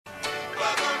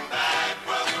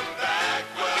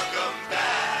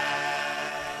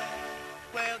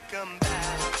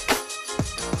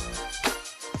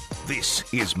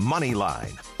is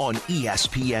Moneyline on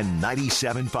ESPN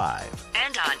 97.5.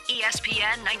 And on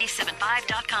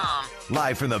ESPN975.com.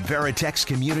 Live from the Veritex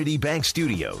Community Bank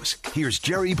Studios, here's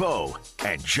Jerry Bow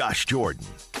and Josh Jordan.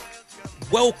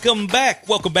 Welcome back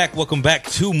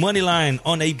to Moneyline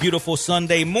on a beautiful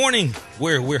Sunday morning,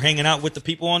 where we're hanging out with the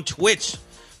people on Twitch.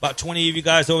 About 20 of you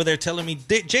guys over there telling me,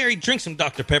 Jerry, drink some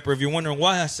Dr. Pepper if you're wondering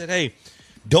why. I said, hey,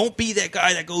 don't be that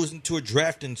guy that goes into a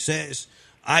draft and says,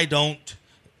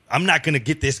 I'm not going to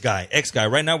get this guy, X guy.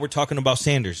 Right now we're talking about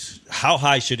Sanders. How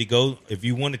high should he go? If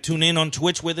you want to tune in on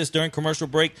Twitch with us during commercial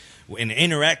break and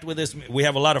interact with us, we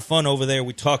have a lot of fun over there.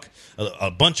 We talk a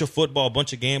bunch of football, a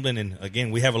bunch of gambling, and,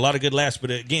 again, we have a lot of good laughs.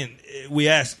 But, again, we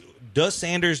ask, does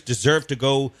Sanders deserve to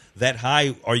go that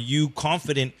high? Are you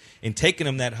confident in taking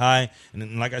him that high?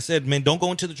 And like I said, man, don't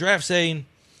go into the draft saying,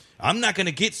 I'm not going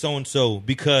to get so-and-so,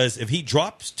 because if he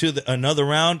drops to another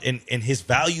round and his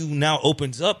value now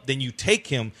opens up, then you take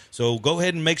him. So go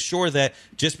ahead and make sure that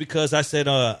just because I said,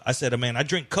 man, I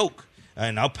drink Coke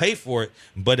and I'll pay for it.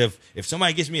 But if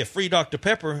somebody gives me a free Dr.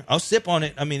 Pepper, I'll sip on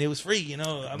it. I mean, it was free, you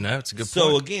know. No, it's a good point.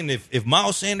 So, again, if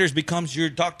Miles Sanders becomes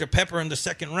your Dr. Pepper in the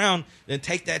second round, then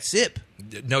take that sip.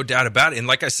 No doubt about it. And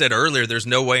like I said earlier, there's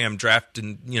no way I'm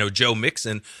drafting, Joe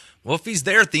Mixon. Well, if he's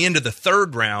there at the end of the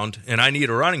third round and I need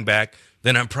a running back,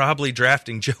 then I'm probably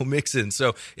drafting Joe Mixon.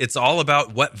 So it's all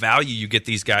about what value you get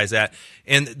these guys at.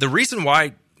 And the reason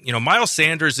why, Miles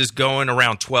Sanders is going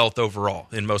around 12th overall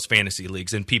in most fantasy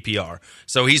leagues in PPR.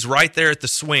 So he's right there at the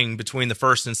swing between the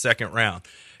first and second round.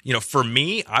 For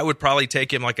me, I would probably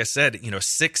take him, like I said,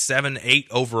 6, 7, 8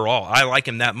 overall. I like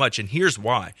him that much, and here's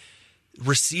why.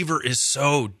 Receiver is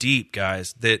so deep,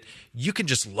 guys, that you can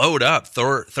just load up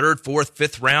third, fourth,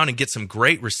 fifth round and get some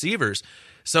great receivers.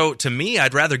 So to me,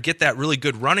 I'd rather get that really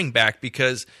good running back,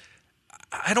 because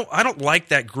I don't like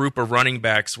that group of running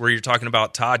backs where you're talking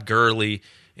about Todd Gurley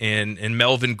and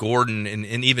Melvin Gordon and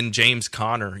even James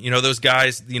Conner. Those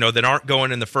guys, that aren't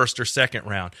going in the first or second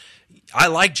round. I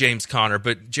like James Conner,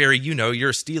 but Jerry, you're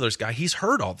a Steelers guy. He's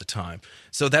hurt all the time.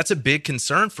 So that's a big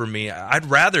concern for me. I'd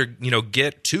rather,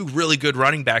 get two really good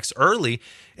running backs early,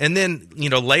 and then,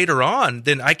 later on,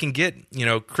 then I can get,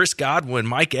 Chris Godwin,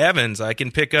 Mike Evans. I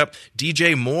can pick up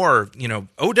DJ Moore.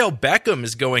 Odell Beckham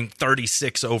is going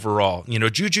 36 overall.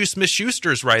 Juju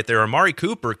Smith-Schuster's right there. Amari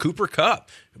Cooper Kupp.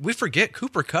 We forget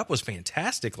Cooper Kupp was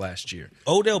fantastic last year.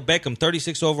 Odell Beckham,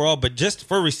 36 overall, but just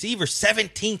for receiver,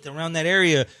 17th around that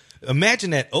area. Imagine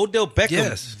that. Odell Beckham,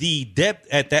 yes. The depth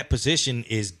at that position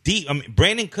is deep. I mean,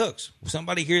 Brandon Cooks,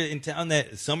 somebody here in town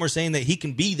that some are saying that he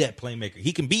can be that playmaker.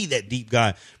 He can be that deep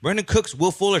guy. Brandon Cooks, Will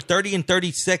Fuller, 30 and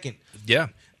 32nd. Yeah.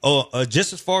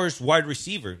 Just as far as wide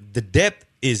receiver, the depth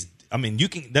is, that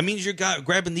means you're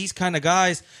grabbing these kind of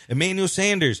guys. Emmanuel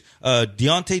Sanders,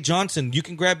 Deontay Johnson, you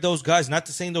can grab those guys. Not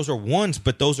to say those are ones,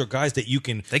 but those are guys that you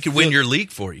can. They could win your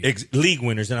league for you. League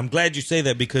winners. And I'm glad you say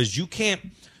that, because you can't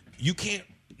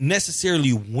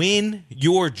necessarily win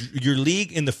your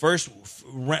league in the first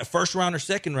round or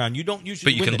second round. You don't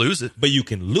usually, but you can lose it. But you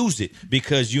can lose it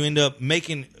because you end up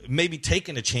maybe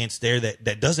taking a chance there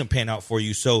that doesn't pan out for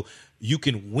you. So you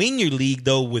can win your league,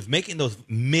 though, with making those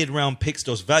mid-round picks,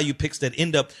 those value picks that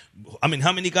end up –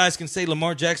 how many guys can say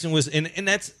Lamar Jackson was – and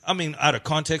that's, out of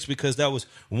context, because that was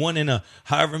one in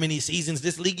however many seasons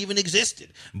this league even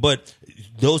existed. But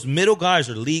those middle guys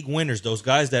are league winners, those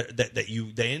guys that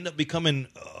they end up becoming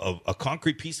a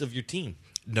concrete piece of your team.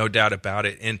 No doubt about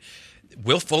it. And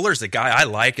Will Fuller's a guy I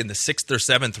like in the 6th or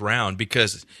 7th round,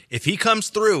 because if he comes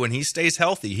through and he stays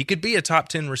healthy, he could be a top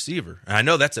 10 receiver. And I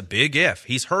know that's a big if.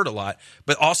 He's hurt a lot.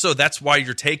 But also that's why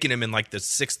you're taking him in like the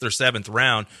 6th or 7th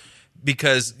round,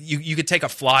 because you could take a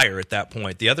flyer at that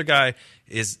point. The other guy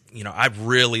is, I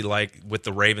really like what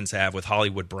the Ravens have with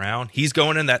Hollywood Brown. He's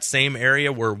going in that same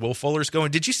area where Will Fuller's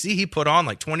going. Did you see he put on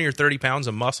like 20 or 30 pounds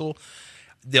of muscle?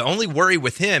 The only worry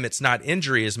with him, it's not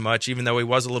injury as much, even though he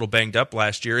was a little banged up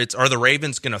last year. It's, are the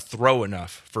Ravens going to throw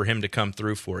enough for him to come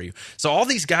through for you? So all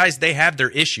these guys, they have their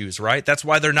issues, right? That's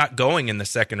why they're not going in the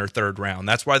 2nd or 3rd round.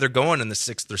 That's why they're going in the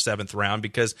 6th or 7th round,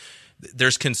 because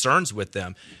there's concerns with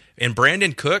them. And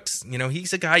Brandon Cooks,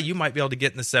 he's a guy you might be able to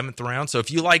get in the 7th round. So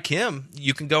if you like him,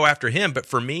 you can go after him. But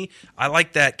for me, I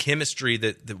like that chemistry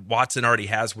that Watson already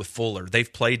has with Fuller.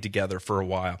 They've played together for a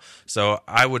while. So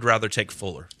I would rather take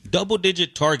Fuller.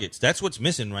 Double-digit targets. That's what's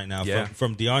missing right now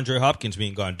from DeAndre Hopkins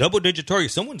being gone. Double-digit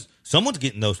targets. Someone's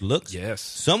getting those looks. Yes.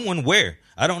 Someone where?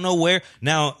 I don't know where.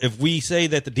 Now, if we say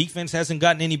that the defense hasn't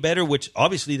gotten any better, which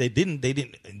obviously they didn't.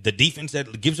 The defense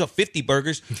that gives up 50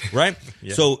 burgers, right?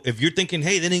 Yeah. So if you're thinking,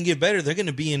 hey, they didn't get better, they're going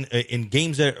to be in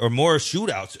games that are more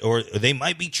shootouts, or they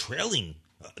might be trailing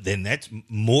then that's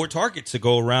more targets to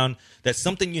go around. That's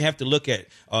something you have to look at.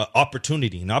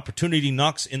 Opportunity. And opportunity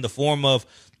knocks in the form of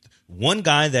one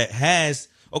guy that has.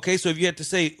 Okay, so if you had to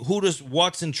say, who does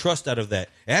Watson trust out of that?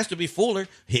 It has to be Fuller.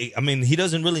 He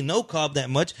doesn't really know Cobb that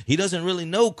much. He doesn't really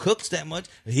know Cooks that much.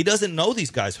 He doesn't know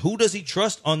these guys. Who does he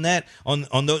trust on that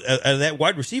that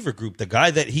wide receiver group? The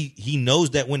guy that he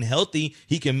knows that when healthy,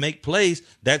 he can make plays.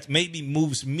 That maybe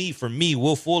moves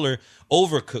Will Fuller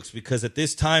over Cooks, because at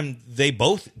this time they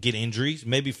both get injuries.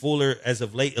 Maybe Fuller, as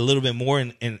of late, a little bit more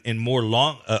and more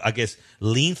long,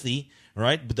 lengthy.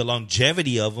 Right, but the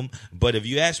longevity of them. But if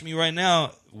you ask me right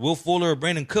now, Will Fuller or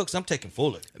Brandon Cooks, I'm taking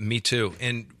Fuller. Me too.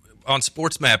 And on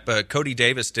SportsMap, Cody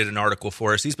Davis did an article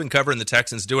for us. He's been covering the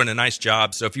Texans, doing a nice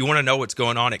job. So if you want to know what's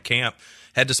going on at camp,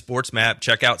 head to SportsMap,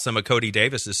 check out some of Cody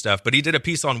Davis's stuff. But he did a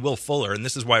piece on Will Fuller, and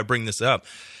this is why I bring this up.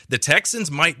 The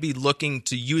Texans might be looking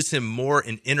to use him more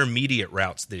in intermediate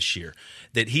routes this year.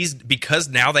 Because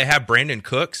now they have Brandon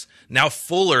Cooks, now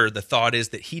Fuller, the thought is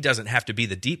that he doesn't have to be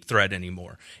the deep threat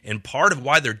anymore. And part of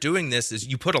why they're doing this is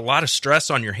you put a lot of stress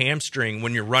on your hamstring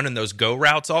when you're running those go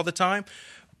routes all the time.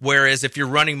 Whereas if you're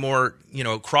running more,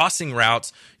 crossing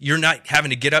routes, you're not having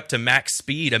to get up to max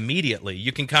speed immediately.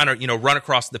 You can kind of, run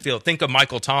across the field. Think of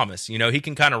Michael Thomas. He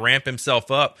can kind of ramp himself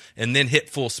up and then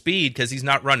hit full speed because he's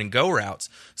not running go routes.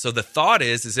 So the thought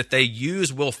is if they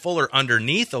use Will Fuller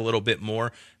underneath a little bit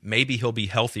more, maybe he'll be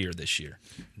healthier this year.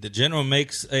 The general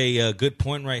makes a good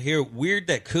point right here. Weird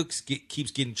that Cooks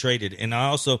keeps getting traded. And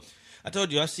I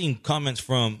told you, I've seen comments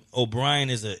from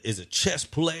O'Brien is a chess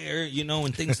player,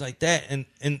 and things like that. And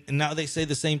now they say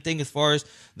the same thing as far as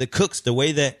the Cooks, the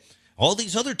way that all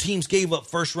these other teams gave up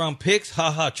first-round picks.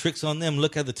 Tricks on them.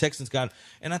 Look how the Texans got.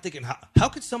 And I'm thinking, how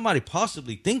could somebody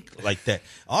possibly think like that?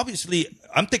 Obviously,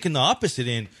 I'm thinking the opposite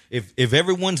end. If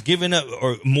everyone's giving up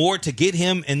or more to get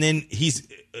him and then he's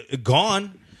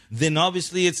gone, then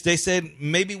obviously they said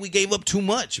maybe we gave up too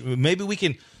much. Maybe we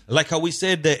can. Like how we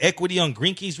said the equity on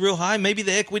Greinke's real high, maybe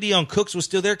the equity on Cooks was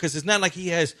still there because it's not like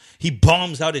he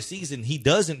bombs out his season. He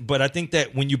doesn't. But I think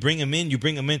that when you bring him in.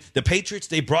 The Patriots,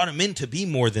 they brought him in to be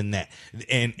more than that.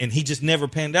 And he just never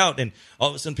panned out. And all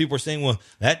of a sudden people are saying, well,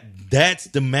 that's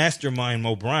the mastermind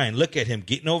O'Brien. Look at him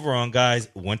getting over on guys.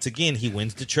 Once again, he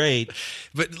wins the trade.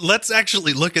 But let's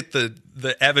actually look at the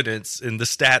evidence and the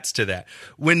stats to that.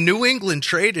 When New England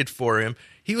traded for him,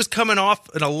 he was coming off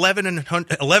an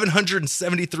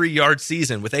 1,173-yard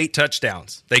season with 8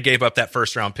 touchdowns. They gave up that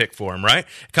first-round pick for him, right?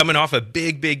 Coming off a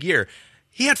big, big year.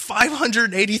 He had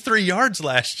 583 yards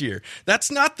last year.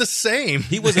 That's not the same.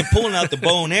 He wasn't pulling out the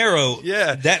bow and arrow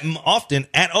that often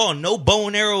at all. No bow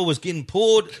and arrow was getting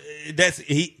pulled.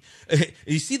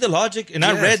 You see the logic? And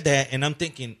yes. I read that, and I'm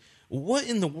thinking, what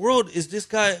in the world is this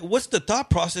guy? What's the thought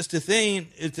process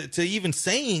to even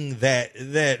saying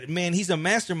that man, he's a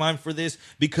mastermind for this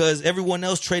because everyone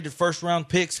else traded first round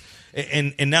picks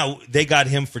and now they got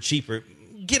him for cheaper.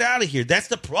 Get out of here. That's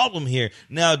the problem here.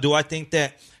 Now, do I think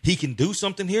that he can do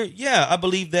something here? Yeah, I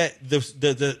believe that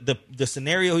the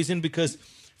scenario he's in, because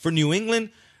for New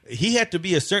England, he had to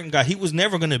be a certain guy. He was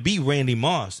never going to be Randy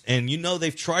Moss. And,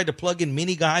 they've tried to plug in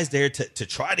many guys there to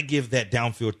try to give that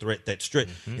downfield threat, that stretch.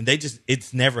 Mm-hmm. And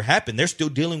it's never happened. They're still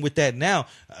dealing with that now.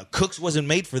 Cooks wasn't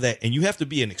made for that. And you have to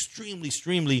be an extremely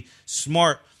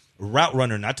smart route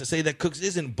runner. Not to say that Cooks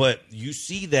isn't, but you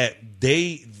see that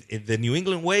the New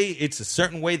England way, it's a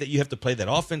certain way that you have to play.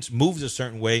 That offense moves a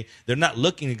certain way. They're not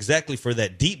looking exactly for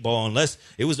that deep ball unless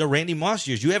it was the Randy Moss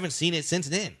years. You haven't seen it since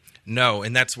then. No,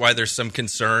 and that's why there's some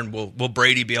concern. Will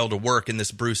Brady be able to work in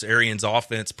this Bruce Arians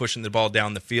offense, pushing the ball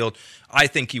down the field? I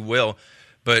think he will.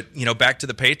 But, back to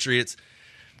the Patriots,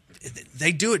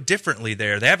 they do it differently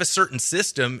there. They have a certain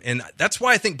system, and that's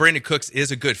why I think Brandon Cooks is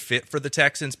a good fit for the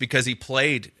Texans, because he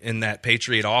played in that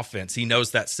Patriot offense. He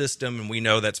knows that system, and we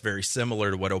know that's very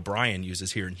similar to what O'Brien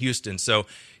uses here in Houston. So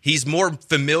he's more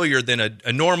familiar than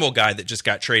a normal guy that just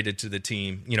got traded to the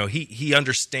team. He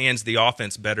understands the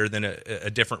offense better than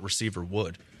a different receiver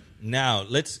would. Now,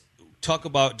 let's talk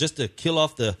about, just to kill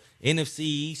off the NFC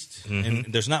East, and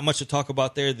there's not much to talk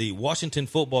about there, the Washington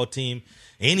football team.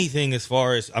 Anything as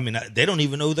far as, they don't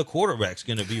even know who the quarterback's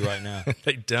going to be right now.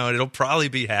 They don't. It'll probably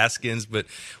be Haskins, but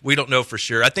we don't know for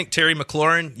sure. I think Terry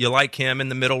McLaurin, you like him in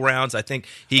the middle rounds. I think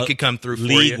he could come through for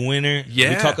you. League winner. Yeah.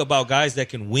 We talk about guys that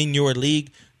can win your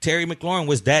league. Terry McLaurin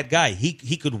was that guy. He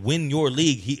could win your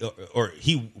league.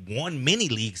 He won many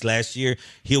leagues last year.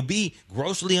 He'll be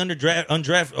grossly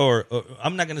undrafted, or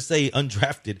I'm not going to say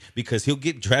undrafted because he'll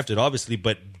get drafted, obviously,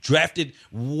 but drafted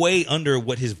way under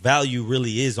what his value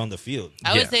really is on the field.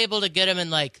 I was able to get him in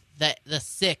like the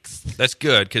sixth. That's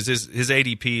good because his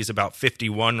ADP is about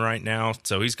 51 right now,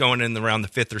 so he's going in around the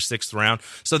 5th or 6th round.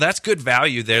 So that's good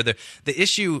value there. The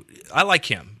issue, I like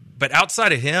him, but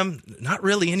outside of him, not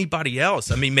really anybody else.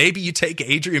 I mean, maybe you take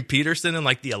Adrian Peterson in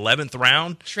like the 11th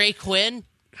round. Trey Quinn.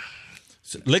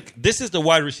 So, look, this is the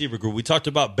wide receiver group. We talked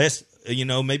about best,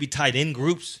 maybe tight end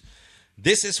groups.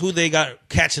 This is who they got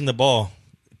catching the ball.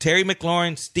 Terry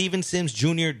McLaurin, Steven Sims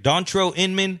Jr., Dontrell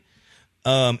Inman,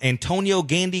 Antonio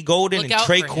Gandy Golden, and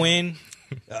Trey Quinn.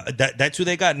 That's who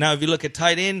they got. Now, if you look at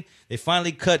tight end, they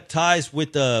finally cut ties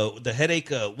with the headache.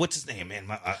 What's his name, man?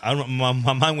 My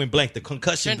mind went blank. The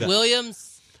concussion Trent guy.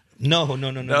 Williams? No.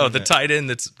 The tight end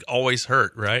that's always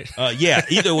hurt, right? Yeah.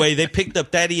 Either way, they picked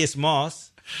up Thaddeus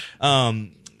Moss.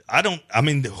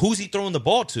 Who's he throwing the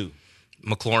ball to?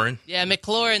 McLaurin. Yeah,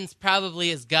 McLaurin's probably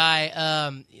his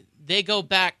guy. They go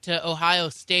back to Ohio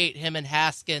State, him and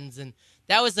Haskins, and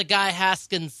that was the guy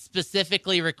Haskins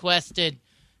specifically requested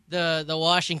the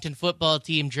Washington football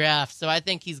team draft. So I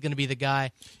think he's going to be the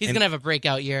guy. He's going to have a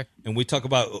breakout year. And we talk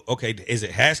about, okay, is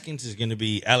it Haskins? Is it going to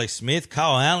be Alex Smith?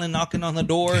 Kyle Allen knocking on the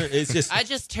door? It's just. I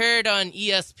just heard on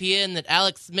ESPN that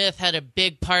Alex Smith had a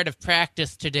big part of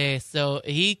practice today, so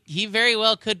he very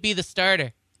well could be the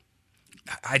starter.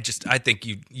 I think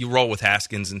you roll with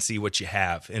Haskins and see what you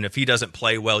have. And if he doesn't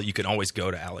play well, you can always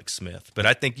go to Alex Smith. But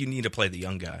I think you need to play the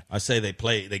young guy. I say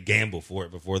they gamble for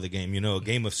it before the game. A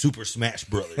game of Super Smash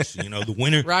Brothers. The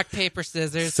winner. Rock, paper,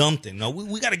 scissors. Something. No,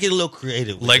 we got to get a little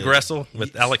creative. Leg wrestle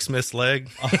with Alex Smith's leg.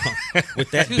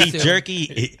 With that beef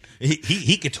jerky,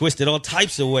 he could twist it all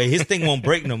types of ways. His thing won't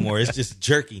break no more. It's just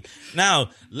jerky. Now,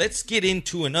 let's get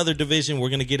into another division. We're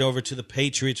going to get over to the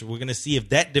Patriots. We're going to see if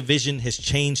that division has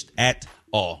changed at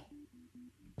all.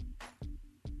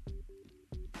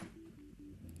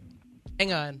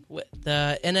 Hang on.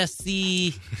 The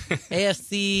NFC,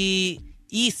 AFC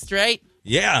East, right?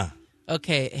 Yeah.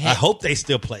 Okay. Hey, I hope they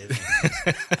still play them.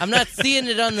 I'm not seeing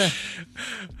it on the.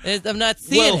 I'm not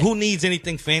seeing it. Well, who needs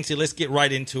anything fancy? Let's get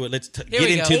right into it. Let's get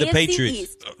we into go. the Patriots.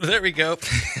 East. Oh, there we go.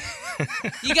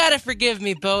 You got to forgive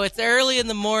me, Bo. It's early in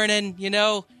the morning.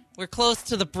 We're close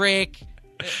to the break.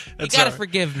 You got to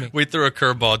forgive me. We threw a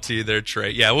curveball to you there, Trey.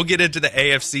 Yeah, we'll get into the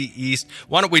AFC East.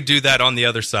 Why don't we do that on the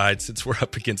other side since we're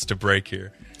up against a break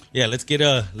here? Yeah, let's get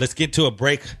to a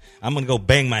break. I'm going to go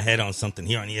bang my head on something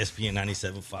here on ESPN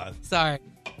 97.5. Sorry.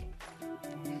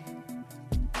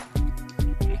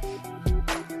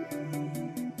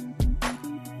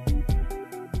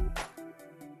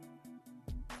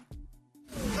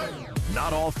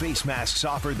 Not all face masks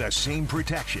offer the same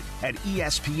protection. At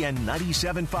ESPN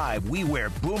 97.5, we wear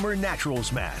Boomer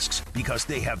Naturals masks because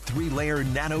they have 3-layer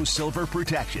nano silver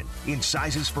protection in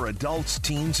sizes for adults,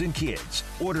 teens, and kids.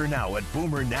 Order now at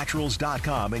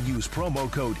boomernaturals.com and use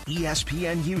promo code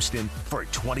ESPN Houston for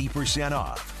 20%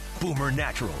 off. Boomer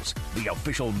Naturals, the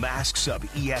official masks of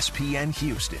ESPN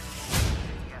Houston.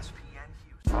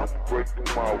 I'm breaking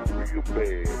them out real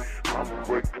bad. I'm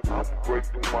breaking them out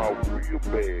real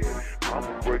bad.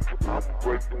 I'm breaking them out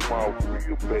real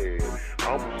bad.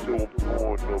 I'm still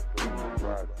pouring up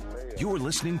right. You're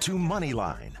listening to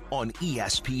Moneyline on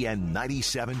ESPN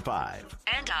 97.5.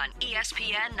 And on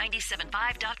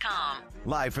ESPN975.com.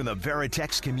 Live from the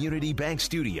Veritex Community Bank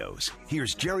Studios,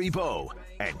 here's Jerry Bow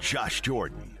and Josh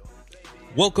Jordan.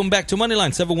 Welcome back to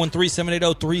Moneyline,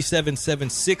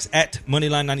 713-780-3776 at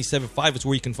Moneyline97.5 is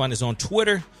where you can find us on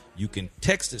Twitter. You can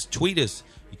text us, tweet us.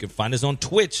 You can find us on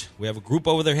Twitch. We have a group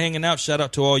over there hanging out. Shout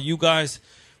out to all you guys.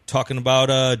 Talking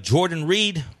about Jordan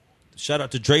Reed. Shout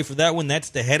out to Dre for that one. That's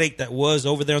the headache that was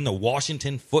over there on the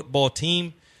Washington football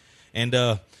team. And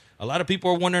a lot of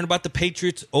people are wondering about the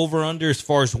Patriots over-under as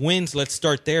far as wins. Let's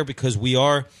start there because we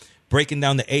are breaking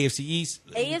down the AFC East.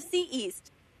 AFC East.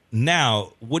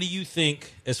 Now, what do you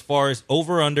think as far as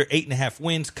over-under 8.5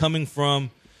 wins coming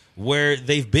from where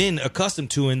they've been accustomed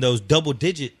to in those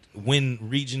double-digit win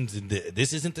regions?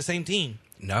 This isn't the same team.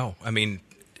 No. I mean,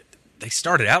 they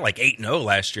started out like 8-0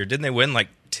 last year. Didn't they win like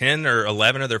 10 or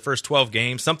 11 of their first 12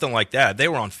 games? Something like that. They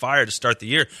were on fire to start the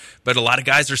year. But a lot of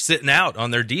guys are sitting out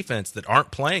on their defense that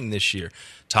aren't playing this year.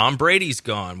 Tom Brady's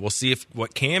gone. We'll see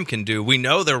what Cam can do. We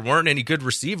know there weren't any good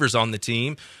receivers on the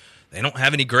team. They don't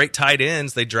have any great tight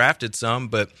ends. They drafted some,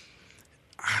 but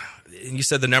you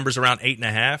said the number's around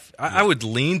 8.5. I would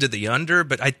lean to the under,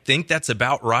 but I think that's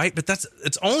about right. But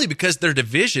it's only because their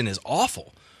division is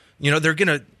awful. You know,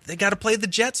 they got to play the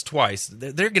Jets twice.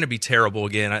 They're going to be terrible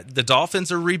again. The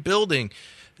Dolphins are rebuilding.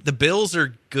 The Bills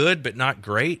are good, but not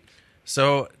great.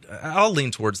 So I'll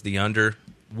lean towards the under.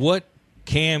 What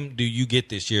Cam do you get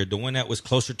this year? The one that was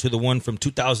closer to the one from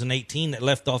 2018 that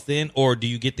left off then? Or do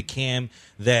you get the Cam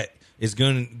that is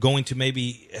going to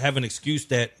maybe have an excuse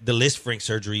that the Lisfranc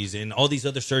surgeries and all these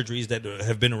other surgeries that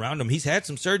have been around him? He's had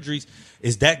some surgeries.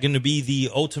 Is that going to be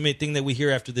the ultimate thing that we hear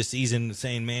after the season,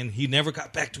 saying, man, he never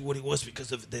got back to what he was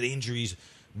because of the injuries?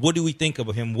 What do we think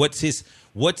of him? What's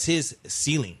his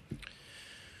ceiling?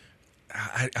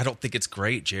 I don't think it's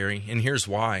great, Jerry, and here's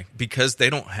why. Because they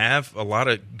don't have a lot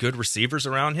of good receivers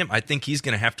around him, I think he's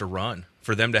going to have to run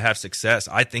for them to have success.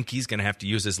 I think he's going to have to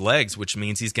use his legs, which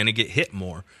means he's going to get hit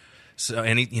more. So,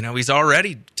 and he's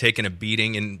already taken a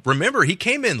beating. And remember, he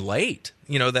came in late.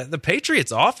 You know, that the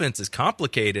Patriots' offense is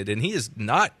complicated, and he has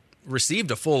not received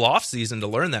a full offseason to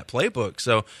learn that playbook.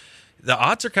 So the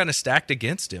odds are kind of stacked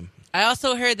against him. I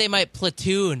also heard they might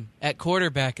platoon at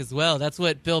quarterback as well. That's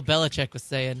what Bill Belichick was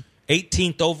saying.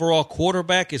 18th overall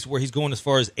quarterback is where he's going as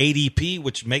far as ADP,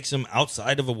 which makes him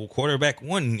outside of a quarterback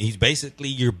one. He's basically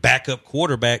your backup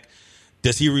quarterback.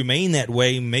 Does he remain that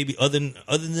way? Maybe other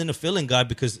than a filling guy,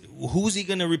 because who's he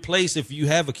going to replace if you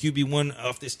have a QB1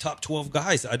 of this top 12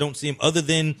 guys? I don't see him other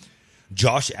than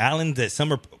Josh Allen, that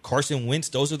summer, Carson Wentz.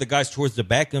 Those are the guys towards the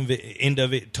back end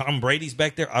of it. Tom Brady's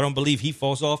back there. I don't believe he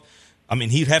falls off. I mean,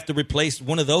 he'd have to replace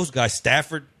one of those guys.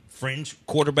 Stafford, fringe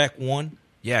quarterback one.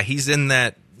 Yeah, he's in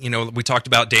that. You know, we talked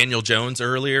about Daniel Jones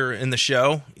earlier in the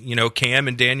show. You know, Cam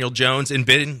and Daniel Jones and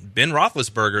Ben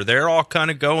Roethlisberger, they're all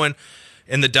kind of going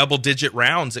in the double-digit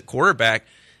rounds at quarterback.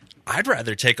 I'd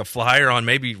rather take a flyer on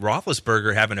maybe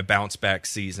Roethlisberger having a bounce-back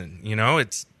season. You know,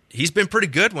 he's been pretty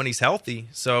good when he's healthy,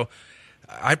 so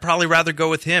I'd probably rather go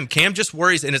with him. Cam just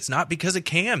worries, and it's not because of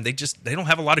Cam. They don't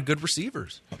have a lot of good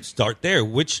receivers. Start there.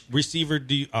 Which receiver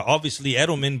do you? Obviously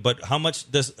Edelman, but how much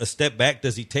does a step back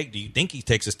does he take? Do you think he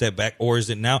takes a step back, or is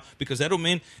it now because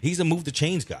Edelman, he's a move the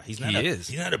chains guy. He's not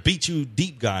a beat you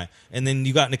deep guy. And then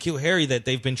you got N'Keal Harry that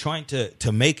they've been trying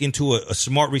to make into a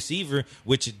smart receiver,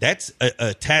 which that's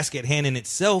a task at hand in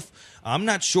itself. I'm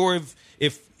not sure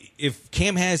if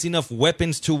Cam has enough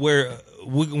weapons to where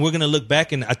we're going to look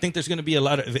back, and I think there's going to be a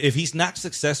lot of, if he's not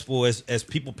successful as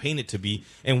people paint it to be,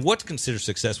 and what's considered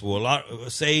successful, a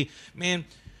lot say, man,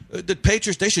 the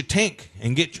Patriots, they should tank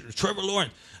and get Trevor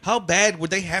Lawrence. How bad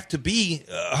would they have to be?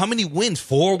 How many wins?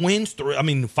 4 wins?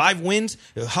 5 wins?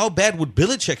 How bad would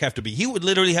Belichick have to be? He would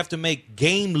literally have to make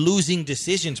game-losing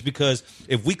decisions, because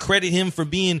if we credit him for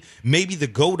being maybe the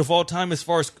GOAT of all time as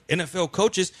far as NFL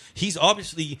coaches, he's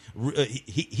obviously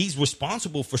he's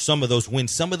responsible for some of those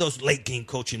wins, some of those late-game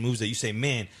coaching moves that you say,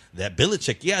 man, that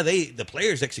Belichick, yeah, the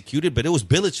players executed, but it was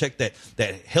Belichick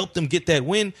that helped them get that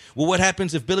win. Well, what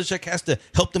happens if Belichick has to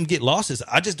help them get losses?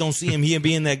 I just don't see him here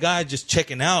being that guy just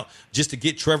checking out just to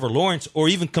get Trevor Lawrence or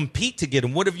even compete to get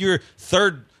him. What if you're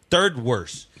third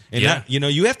worst? And yeah.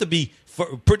 You have to be,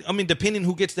 depending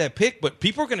who gets that pick, but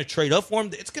people are going to trade up for him.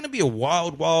 It's going to be a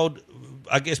wild,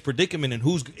 I guess, predicament in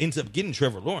who ends up getting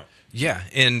Trevor Lawrence. Yeah,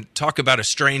 and talk about a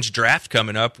strange draft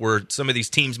coming up where some of these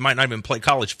teams might not even play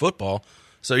college football.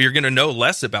 So you're going to know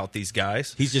less about these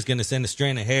guys. He's just going to send a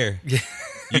strand of hair.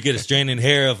 You get a strand of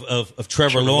hair of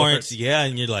Trevor Lawrence. Yeah,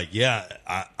 and you're like, yeah,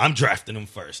 I'm drafting him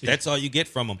first. That's all you get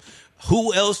from him.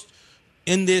 Who else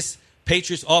in this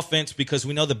Patriots offense, because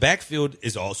we know the backfield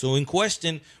is also in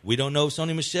question. We don't know if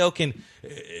Sony Michel can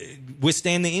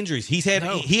withstand the injuries. He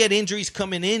had injuries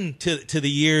coming in to the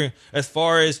year, as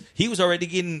far as he was already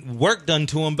getting work done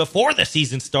to him before the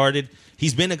season started.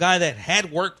 He's been a guy that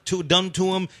had work done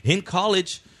to him in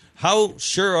college. How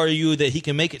sure are you that he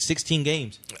can make it 16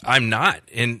 games? I'm not.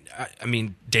 And, I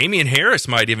mean, Damian Harris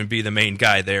might even be the main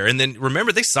guy there. And then,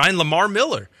 remember, they signed Lamar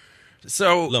Miller.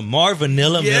 So Lamar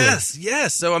Vanilla Miller.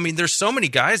 Yes. So, I mean, there's so many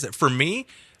guys that, for me,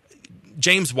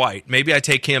 James White, maybe I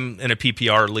take him in a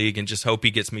PPR league and just hope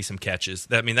he gets me some catches.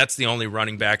 I mean, that's the only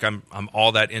running back I'm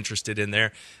all that interested in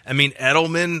there. I mean,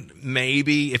 Edelman,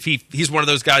 maybe, if he's one of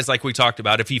those guys like we talked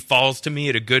about, if he falls to me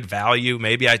at a good value,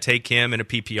 maybe I take him in a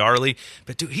PPR league.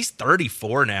 But, dude, he's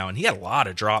 34 now, and he had a lot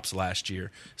of drops last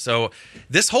year. So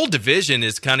this whole division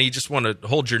is kind of, you just want to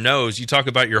hold your nose. You talk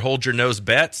about your hold your nose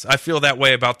bets. I feel that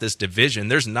way about this division.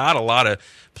 There's not a lot of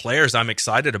players I'm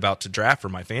excited about to draft for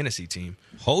my fantasy team.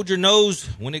 Hold your nose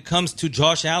when it comes to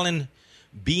Josh Allen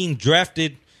being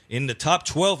drafted in the top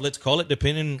 12, let's call it,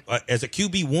 depending as a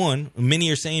QB1.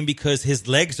 Many are saying because his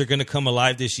legs are going to come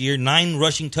alive this year. 9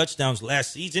 rushing touchdowns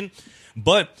last season.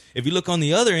 But if you look on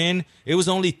the other end, it was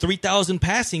only 3,000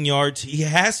 passing yards. He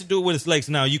has to do it with his legs.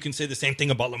 Now, you can say the same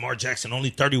thing about Lamar Jackson, only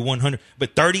 3,100,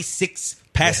 but 36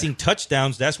 passing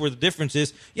touchdowns. That's where the difference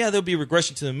is. Yeah, there'll be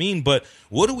regression to the mean, but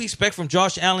what do we expect from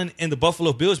Josh Allen and the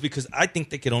Buffalo Bills? Because I think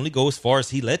they can only go as far as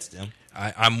he lets them.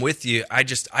 I'm with you. I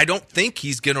don't think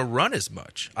he's going to run as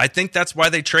much. I think that's why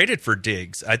they traded for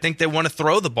Diggs. I think they want to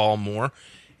throw the ball more.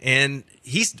 And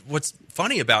what's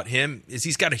funny about him is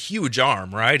he's got a huge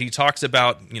arm, right? He talks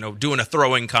about, doing a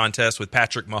throwing contest with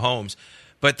Patrick Mahomes.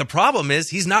 But the problem is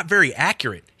he's not very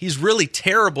accurate. He's really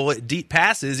terrible at deep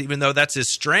passes, even though that's his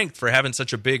strength for having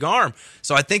such a big arm.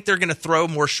 So I think they're going to throw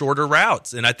more shorter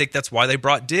routes, and I think that's why they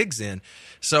brought Diggs in.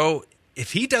 So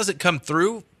if he doesn't come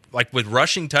through, like with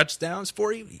rushing touchdowns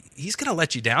for you, he's going to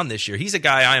let you down this year. He's a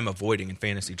guy I am avoiding in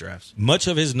fantasy drafts. Much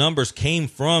of his numbers came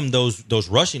from those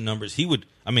rushing numbers.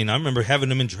 I remember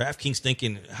having him in DraftKings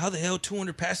thinking, how the hell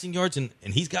 200 passing yards and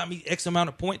he's got me X amount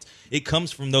of points? It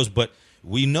comes from those, but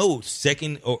we know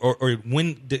second or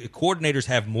when the coordinators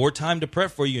have more time to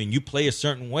prep for you and you play a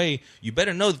certain way, you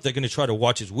better know that they're going to try to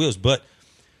watch his wheels. But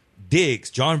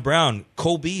Diggs, John Brown,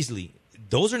 Cole Beasley,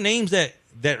 those are names that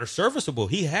are serviceable.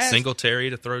 He has Singletary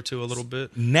to throw to a little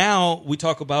bit. Now we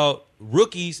talk about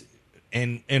rookies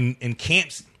and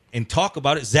camps and talk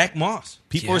about it. Zach Moss.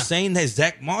 People are saying that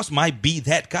Zach Moss might be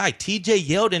that guy. TJ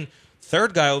Yeldon,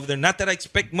 third guy over there. Not that I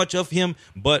expect much of him,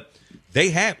 but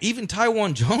they have, even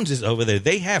Tywan Jones is over there.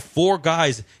 They have 4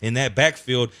 guys in that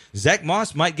backfield. Zach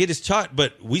Moss might get his shot,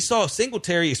 but we saw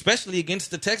Singletary, especially against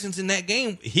the Texans in that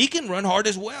game. He can run hard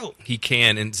as well. He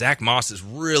can, and Zach Moss is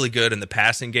really good in the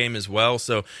passing game as well.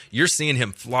 So you're seeing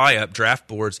him fly up draft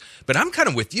boards. But I'm kind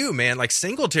of with you, man. Like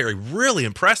Singletary really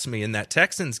impressed me in that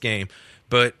Texans game.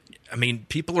 But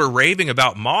people are raving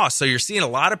about Moss, so you're seeing a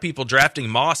lot of people drafting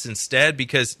Moss instead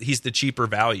because he's the cheaper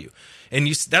value. And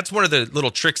that's one of the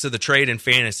little tricks of the trade in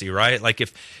fantasy, right? Like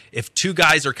if 2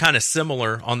 guys are kind of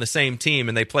similar on the same team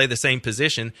and they play the same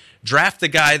position, draft the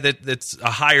guy that's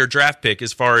a higher draft pick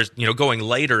as far as, going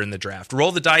later in the draft.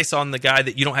 Roll the dice on the guy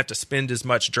that you don't have to spend as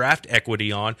much draft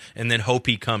equity on and then hope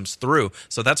he comes through.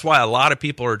 So that's why a lot of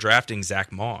people are drafting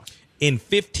Zach Moss. In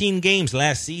 15 games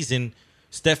last season,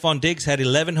 Stephon Diggs had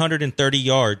 1,130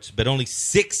 yards, but only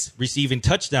 6 receiving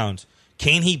touchdowns.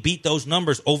 Can he beat those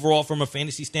numbers overall from a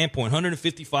fantasy standpoint?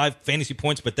 155 fantasy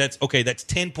points, but that's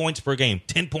 10 points per game,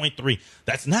 10.3.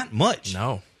 That's not much.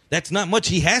 No. That's not much.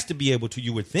 He has to be able to,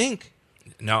 you would think.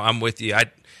 No, I'm with you.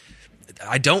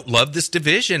 I don't love this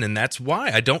division, and that's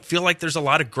why. I don't feel like there's a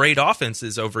lot of great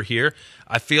offenses over here.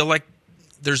 I feel like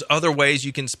there's other ways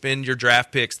you can spend your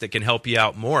draft picks that can help you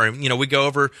out more. And, we go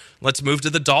over, let's move to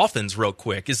the Dolphins real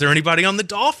quick. Is there anybody on the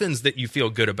Dolphins that you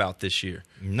feel good about this year?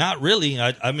 Not really.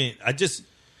 I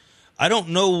don't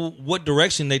know what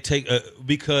direction they take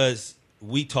because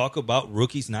we talk about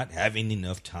rookies not having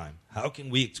enough time.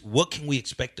 What can we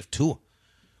expect of Tua?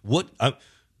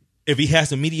 If he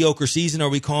has a mediocre season, are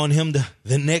we calling him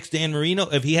the next Dan Marino?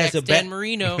 If he has Dan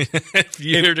Marino. If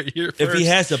he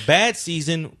has a bad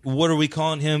season, what are we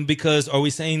calling him? Because are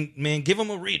we saying, man, give him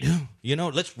a redo?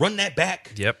 Let's run that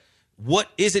back. Yep.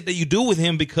 What is it that you do with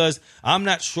him? Because I'm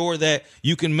not sure that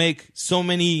you can make so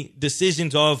many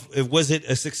decisions of was it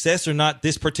a success or not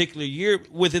this particular year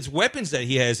with his weapons that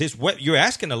he has. You're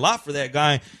asking a lot for that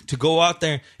guy to go out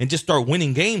there and just start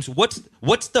winning games.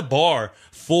 What's the bar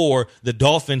for the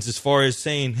Dolphins as far as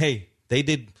saying, hey, they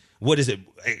did, what is it,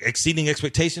 exceeding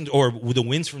expectations or the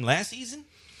wins from last season?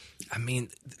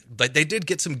 They did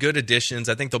get some good additions.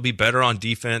 I think they'll be better on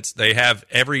defense. They have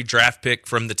every draft pick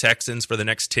from the Texans for the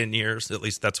next 10 years. At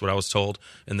least that's what I was told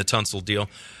in the Tunsil deal.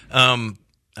 I'm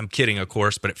kidding, of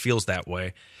course, but it feels that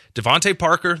way. Devontae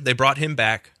Parker, they brought him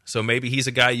back, so maybe he's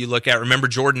a guy you look at. Remember,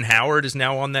 Jordan Howard is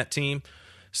now on that team.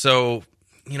 So,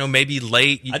 maybe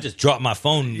late. I just dropped my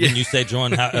phone when you said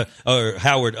Jordan or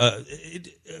Howard.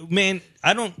 Man,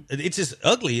 it's just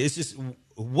ugly. It's just...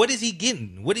 What is he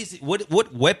getting?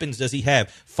 What weapons does he have?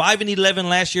 5-11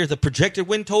 last year. The projected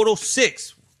win total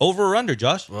 6. Over or under,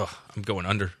 Josh? Ugh, I'm going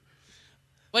under.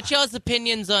 What's y'all's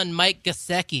opinions on Mike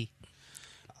Gesicki?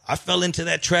 I fell into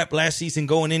that trap last season.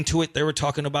 Going into it, they were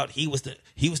talking about he was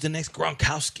the next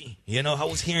Gronkowski. I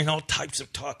was hearing all types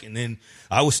of talk, and then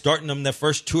I was starting him the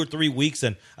first 2 or 3 weeks,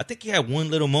 and I think he had one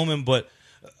little moment, but.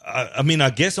 I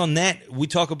guess on that, we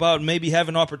talk about maybe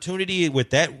having opportunity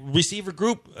with that receiver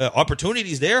group.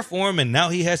 Opportunities there for him, and now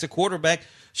he has a quarterback.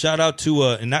 Shout out to,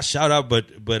 and not shout out,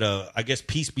 but I guess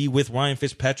peace be with Ryan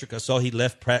Fitzpatrick. I saw he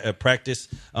left practice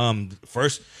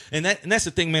first. And that's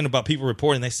the thing, man, about people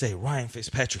reporting. They say Ryan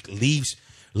Fitzpatrick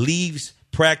leaves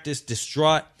practice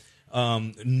distraught.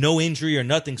 no injury or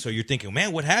nothing. So you're thinking,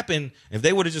 man, what happened? If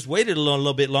they would have just waited a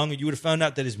little bit longer, you would have found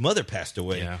out that his mother passed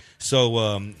away. Yeah.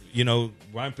 So,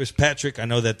 Ryan Fitzpatrick, I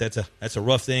know that's a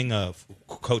rough thing.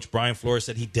 Coach Brian Flores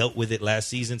said he dealt with it last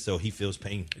season, so he feels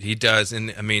pain. He does.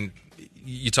 And, I mean,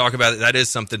 you talk about it, that is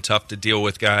something tough to deal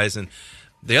with, guys. And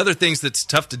the other things that's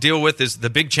tough to deal with is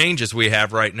the big changes we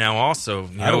have right now also.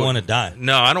 I don't want to die.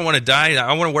 No, I don't want to die.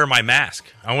 I want to wear my mask.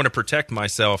 I want to protect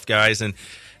myself, guys. And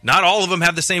not all of them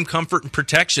have the same comfort and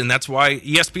protection. That's why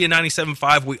ESPN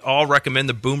 97.5, we all recommend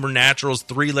the Boomer Naturals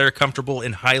 3-layer comfortable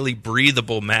and highly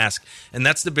breathable mask. And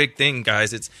that's the big thing,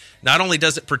 guys. It's not only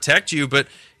does it protect you, but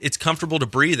it's comfortable to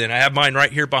breathe in. I have mine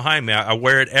right here behind me. I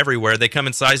wear it everywhere. They come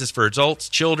in sizes for adults,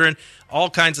 children, all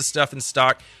kinds of stuff in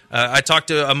stock. I talked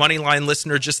to a Moneyline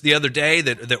listener just the other day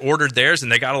that ordered theirs,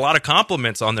 and they got a lot of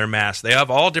compliments on their mask. They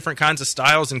have all different kinds of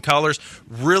styles and colors.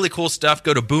 Really cool stuff.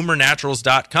 Go to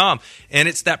boomernaturals.com. And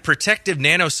it's that protective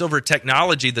nano silver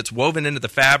technology that's woven into the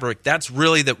fabric. That's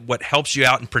really what helps you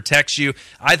out and protects you.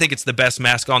 I think it's the best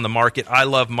mask on the market. I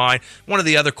love mine. One of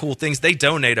the other cool things, they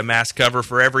donate a mask cover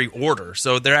for every order.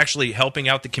 So they're actually helping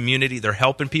out the community. They're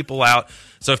helping people out.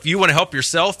 So if you want to help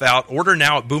yourself out, order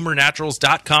now at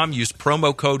boomernaturals.com. Use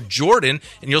promo code Jordan,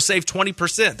 and you'll save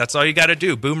 20%. That's all you got to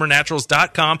do.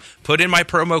 Boomernaturals.com. Put in my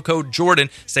promo code Jordan.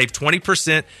 Save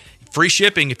 20%. Free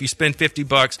shipping if you spend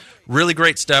 $50. Really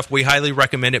great stuff. We highly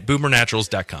recommend it.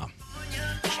 Boomernaturals.com.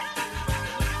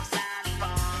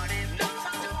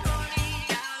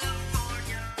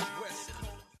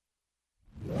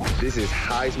 This is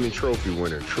Heisman Trophy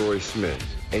winner Troy Smith,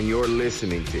 and you're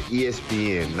listening to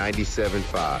ESPN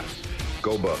 97.5.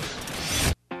 Go Bucks.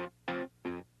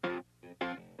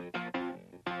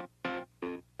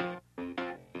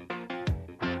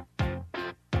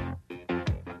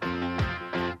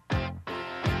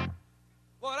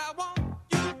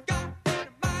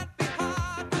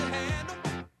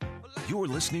 You're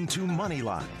listening to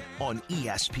Moneyline on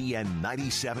ESPN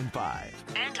 97.5.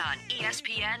 And on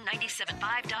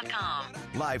ESPN975.com.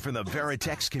 Live from the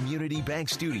Veritex Community Bank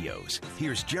Studios,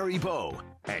 here's Jerry Bow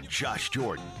and Josh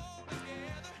Jordan.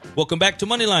 Welcome back to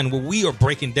Moneyline, where we are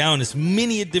breaking down as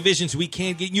many divisions we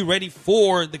can, getting you ready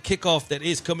for the kickoff that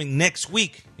is coming next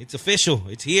week. It's official.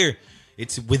 It's here.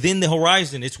 It's within the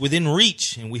horizon. It's within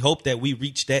reach, and we hope that we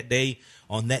reach that day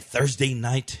on that Thursday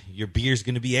night. Your beer's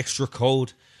going to be extra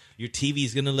cold. Your TV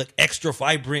is going to look extra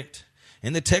vibrant,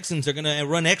 and the Texans are going to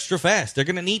run extra fast. They're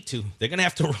going to need to. They're going to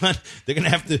have to run. They're going to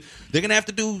have to. They're going to have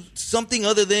to do something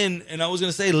other than. And I was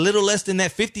going to say a little less than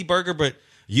that 50 burger, but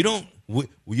you don't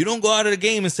go out of the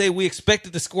game and say we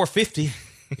expected to score 50.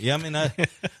 Yeah, I mean, I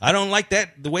don't like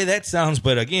that the way that sounds.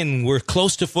 But again, we're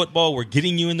close to football. We're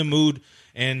getting you in the mood.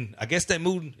 And I guess that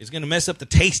mood is going to mess up the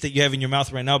taste that you have in your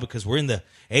mouth right now because we're in the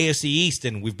AFC East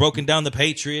and we've broken down the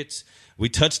Patriots. We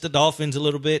touched the Dolphins a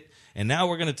little bit, and now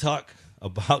we're going to talk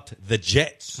about the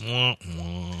Jets.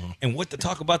 And what to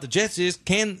talk about the Jets is,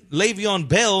 can Le'Veon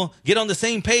Bell get on the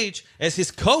same page as his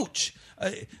coach?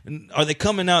 Are they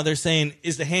coming out? They're saying,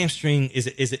 is the hamstring, is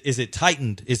it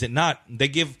tightened? Is it not? They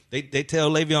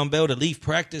tell Le'Veon Bell to leave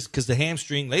practice because the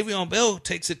hamstring. Le'Veon Bell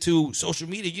takes it to social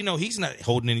media. You know, he's not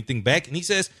holding anything back, and he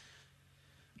says,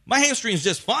 my hamstring is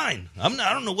just fine. I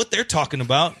don't know what they're talking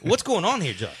about. What's going on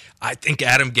here, Josh? I think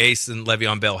Adam Gase and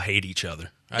Le'Veon Bell hate each other.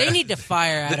 They need to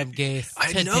fire Adam Gase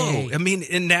today. I know. I mean,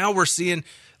 and now we're seeing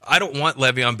 – I don't want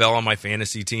Le'Veon Bell on my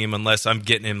fantasy team unless I'm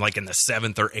getting him like in the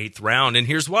 7th or 8th round. And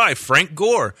here's why. Frank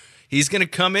Gore, he's going to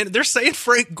come in. They're saying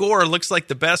Frank Gore looks like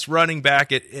the best running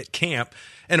back at camp.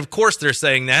 And, of course, they're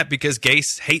saying that because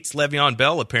Gase hates Le'Veon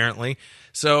Bell apparently.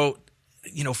 So,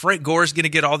 you know, Frank Gore's going to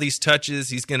get all these touches.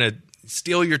 He's going to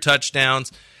steal your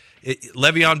touchdowns.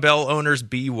 Le'Veon Bell owners,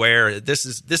 beware.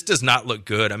 This does not look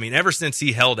good. I mean, ever since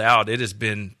he held out, it has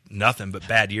been nothing but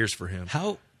bad years for him.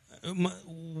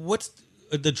 What's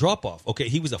the drop-off? Okay,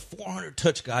 he was a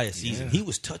 400-touch guy a season. Yeah. He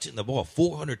was touching the ball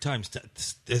 400 times.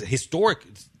 Historic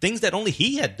things that only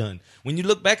he had done. When you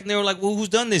look back and they were like, well, who's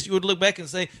done this? You would look back and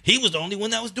say, he was the only one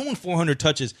that was doing 400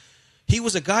 touches. He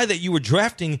was a guy that you were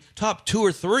drafting top 2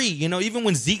 or 3. You know, even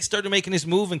when Zeke started making his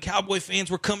move and Cowboy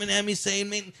fans were coming at me saying,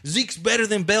 man, Zeke's better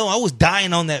than Bell. I was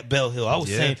dying on that Bell hill. I was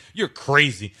saying, you're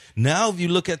crazy. Now, if you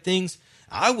look at things,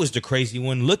 I was the crazy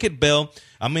one. Look at Bell.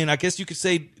 I mean, I guess you could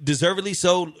say deservedly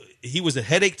so. He was a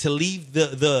headache to leave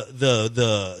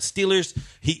the Steelers.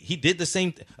 He did the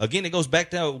same. Again, it goes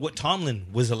back to what Tomlin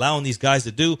was allowing these guys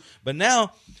to do. But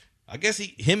now, I guess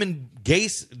him and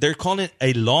Gase, they're calling it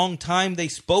a long time they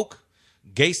spoke.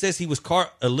 Gase says he was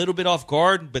caught a little bit off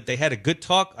guard, but they had a good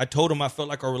talk. I told him I felt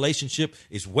like our relationship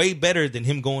is way better than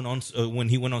him going on when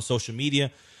he went on social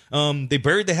media. They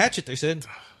buried the hatchet, they said.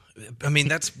 I mean,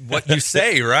 that's what you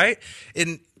say, right?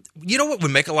 And you know what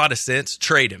would make a lot of sense?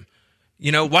 Trade him.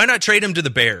 You know, why not trade him to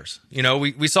the Bears? You know,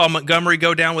 we saw Montgomery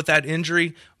go down with that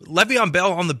injury. Le'Veon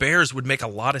Bell on the Bears would make a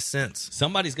lot of sense.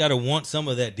 Somebody's got to want some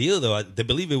of that deal, though. They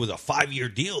believe it was a 5-year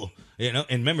deal. You know,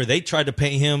 and remember, they tried to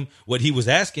pay him what he was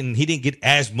asking, and he didn't get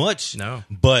as much. No.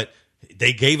 But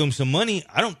they gave him some money.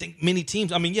 I don't think many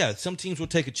teams, I mean, yeah, some teams will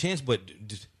take a chance, but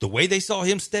the way they saw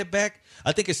him step back,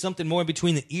 I think it's something more in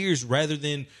between the ears rather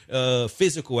than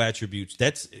physical attributes.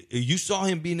 You saw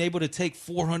him being able to take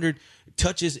 400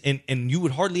 touches, and you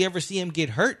would hardly ever see him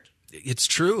get hurt. It's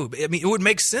true. I mean, it would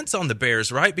make sense on the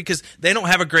Bears, right? Because they don't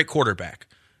have a great quarterback.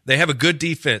 They have a good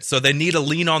defense, so they need to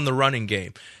lean on the running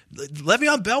game.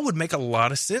 Le'Veon Bell would make a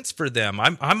lot of sense for them.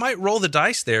 I might roll the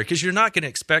dice there because you're not going to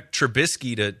expect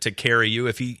Trubisky to carry you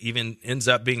if he even ends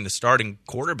up being the starting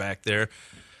quarterback there.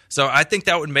 So I think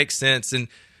that would make sense. And,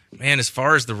 man, as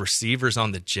far as the receivers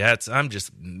on the Jets, I'm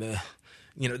just meh.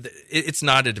 You know, it's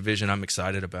not a division I'm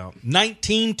excited about.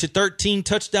 19-13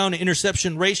 touchdown to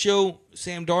interception ratio.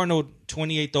 Sam Darnold,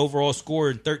 28th overall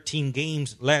score in 13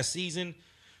 games last season.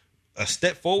 A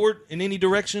step forward in any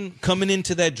direction coming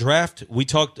into that draft. We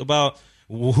talked about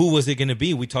who was it going to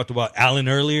be. We talked about Allen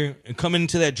earlier. And coming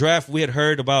into that draft, we had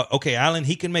heard about, okay, Allen,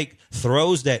 he can make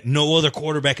throws that no other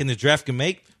quarterback in the draft can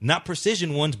make. Not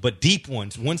precision ones, but deep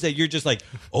ones. Ones that you're just like,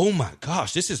 oh my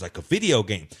gosh, this is like a video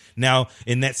game. Now,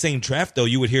 in that same draft, though,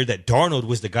 you would hear that Darnold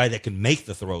was the guy that could make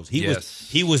the throws. He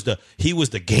was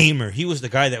the gamer. He was the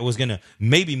guy that was going to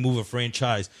maybe move a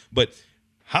franchise. But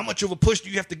how much of a push do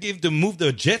you have to give to move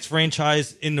the Jets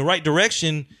franchise in the right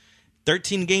direction?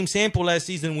 13-game sample last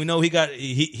season. We know he got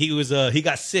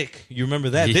sick. You remember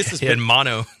that? He had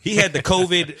mono. He had the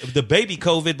COVID, the baby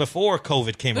COVID before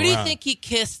COVID came around. Who do you think he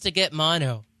kissed to get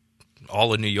mono?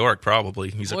 All of New York, probably.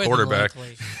 He's a quarterback.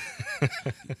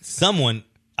 Someone.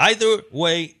 Either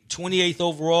way, 28th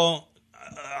overall.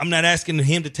 I'm not asking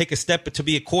him to take a step to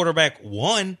be a quarterback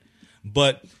one,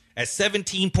 but at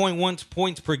 17.1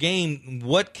 points per game,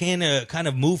 what kind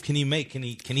of move can he make? Can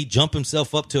he jump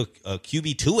himself up to a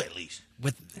QB2 at least?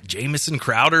 With Jamison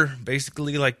Crowder,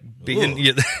 basically like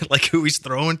being like who he's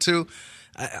throwing to,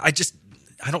 I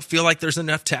don't feel like there's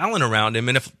enough talent around him.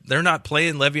 And if they're not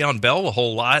playing Le'Veon Bell a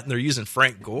whole lot and they're using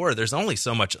Frank Gore, there's only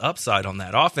so much upside on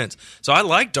that offense. So I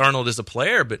like Darnold as a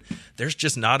player, but there's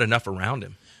just not enough around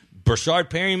him. Brashard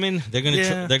Perryman, they're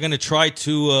gonna try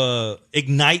to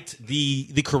ignite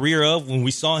the career of when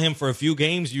we saw him for a few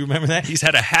games. You remember that? He's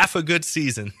had a half a good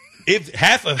season.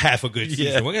 Half a good season.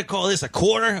 Yeah. We're gonna call this a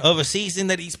quarter of a season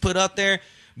that he's put out there.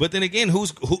 But then again,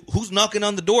 who's knocking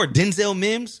on the door? Denzel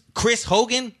Mims, Chris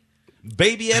Hogan,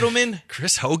 Baby Edelman.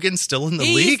 Chris Hogan's still in the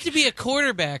He league. used to be a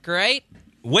quarterback, right?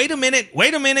 Wait a minute.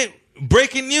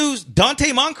 Breaking news: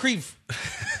 Dante Moncrief.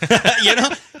 You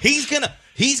know, he's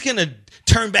gonna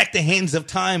turn back the hands of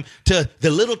time to the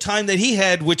little time that he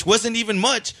had, which wasn't even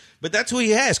much, but that's who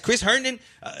he has. Chris Herndon,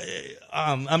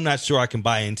 I'm not sure I can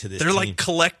buy into this. They're team. like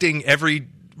collecting every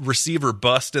receiver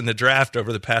bust in the draft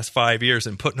over the past 5 years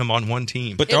and putting them on one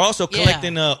team. But they're also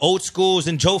collecting old schools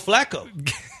and Joe Flacco.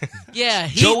 Yeah,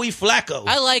 Joey Flacco.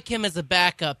 I like him as a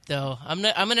backup, though. I'm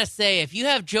gonna say if you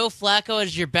have Joe Flacco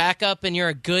as your backup and you're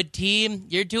a good team,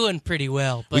 you're doing pretty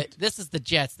well. But this is the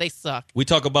Jets; they suck. We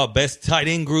talk about best tight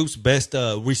end groups, best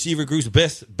receiver groups,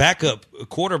 best backup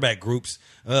quarterback groups.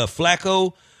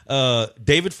 Flacco,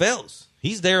 David Fells.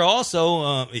 He's there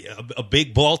also. A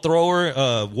big ball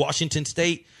thrower. Washington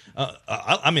State.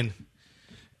 I mean,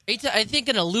 I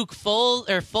thinking of Luke Folk.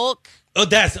 Oh,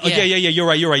 yeah. You're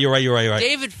right.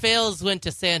 David Fales went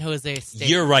to San Jose State.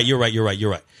 You're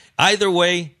right. Either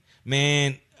way,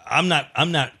 man, I'm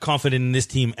not confident in this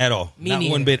team at all. Me not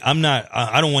neither. one bit.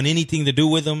 I don't want anything to do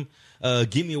with them.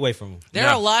 Get me away from them.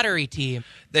 They're a lottery team.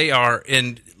 They are.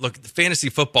 And look, fantasy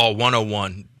football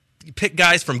 101. You pick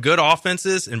guys from good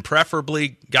offenses and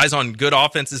preferably guys on good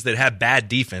offenses that have bad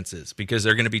defenses because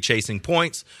they're going to be chasing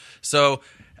points. So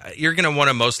you're going to want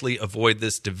to mostly avoid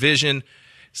this division.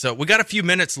 So we got a few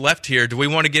minutes left here. Do we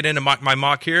want to get into Mock My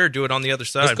Mock here or do it on the other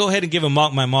side? Let's go ahead and give a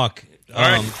Mock My Mock. All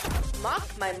right. Mock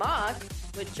My Mock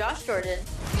with Josh Jordan.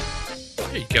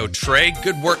 There you go, Trey.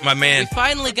 Good work, my man. We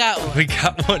finally got one. We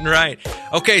got one right.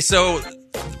 Okay, so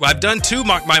I've done two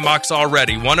Mock My Mocks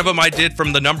already. One of them I did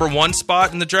from the number 1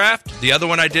 spot in the draft. The other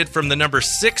one I did from the number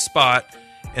 6 spot.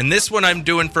 And this one I'm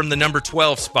doing from the number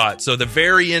 12 spot. So the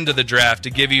very end of the draft to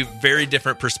give you very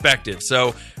different perspectives.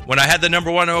 So when I had the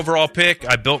number 1 overall pick,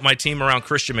 I built my team around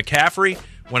Christian McCaffrey.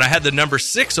 When I had the number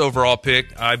 6 overall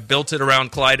pick, I built it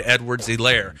around Clyde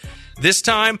Edwards-Helaire. This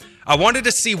time, I wanted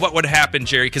to see what would happen,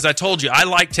 Jerry, because I told you I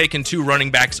like taking 2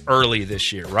 running backs early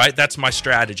this year, right? That's my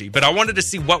strategy. But I wanted to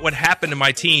see what would happen to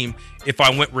my team if I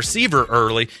went receiver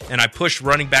early and I pushed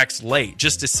running backs late,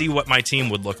 just to see what my team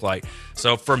would look like.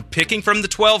 So from picking from the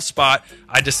 12 spot,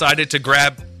 I decided to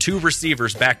grab 2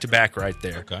 receivers back-to-back right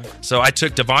there. Okay. So I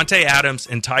took Davante Adams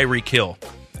and Tyreek Hill.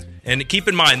 And keep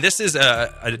in mind, this is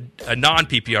a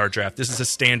non-PPR draft. This is a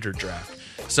standard draft.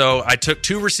 So I took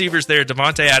 2 receivers there,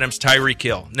 Davante Adams, Tyreek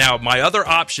Hill. Now, my other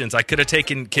options, I could have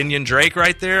taken Kenyon Drake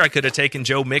right there. I could have taken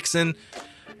Joe Mixon.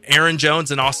 Aaron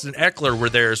Jones and Austin Eckler were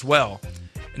there as well.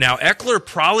 Now, Eckler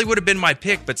probably would have been my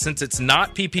pick, but since it's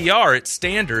not PPR, it's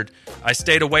standard, I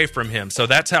stayed away from him. So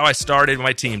that's how I started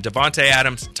my team, Davante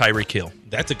Adams, Tyreek Hill.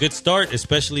 That's a good start,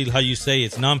 especially how you say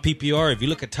it's non-PPR. If you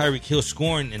look at Tyreek Hill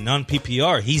scoring in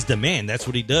non-PPR, he's the man. That's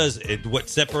what he does. What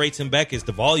separates him back is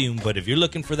the volume. But if you're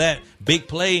looking for that big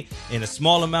play in a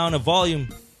small amount of volume,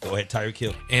 go ahead, Tyreek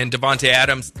Hill. And Davante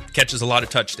Adams catches a lot of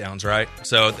touchdowns, right?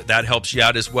 So that helps you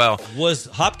out as well. Was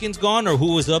Hopkins gone, or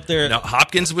who was up there? No,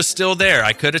 Hopkins was still there.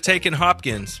 I could have taken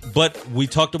Hopkins. But we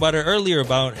talked about it earlier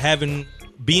about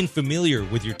being familiar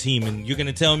with your team, and you're going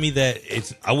to tell me that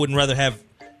I wouldn't rather have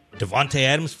Davante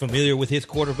Adams familiar with his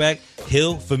quarterback,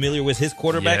 Hill familiar with his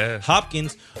quarterback,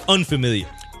 Hopkins unfamiliar.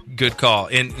 Good call.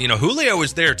 And, Julio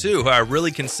was there, too, who I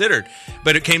really considered.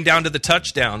 But it came down to the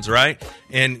touchdowns, right?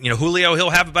 And, Julio,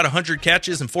 he'll have about 100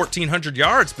 catches and 1,400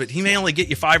 yards, but he may only get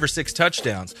you 5 or 6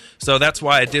 touchdowns. So that's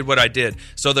why I did what I did.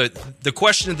 So the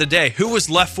question of the day, who was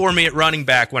left for me at running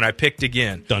back when I picked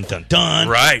again? Dun, dun, dun.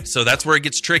 Right. So that's where it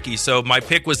gets tricky. So my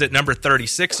pick was at number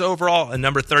 36 overall and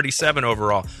number 37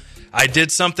 overall. I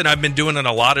did something I've been doing in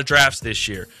a lot of drafts this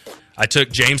year. I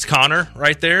took James Conner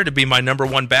right there to be my number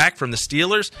 1 back from the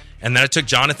Steelers, and then I took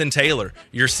Jonathan Taylor.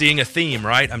 You're seeing a theme,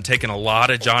 right? I'm taking a lot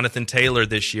of Jonathan Taylor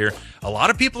this year. A lot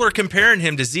of people are comparing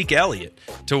him to Zeke Elliott,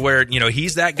 to where,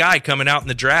 he's that guy coming out in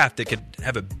the draft that could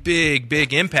have a big,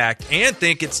 big impact, and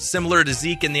think it's similar to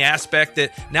Zeke in the aspect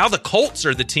that now the Colts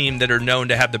are the team that are known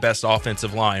to have the best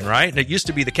offensive line, right? And it used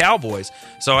to be the Cowboys.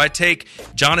 So I take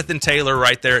Jonathan Taylor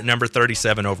right there at number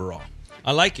 37 overall.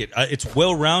 I like it. It's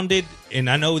well-rounded, and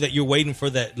I know that you're waiting for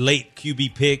that late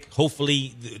QB pick.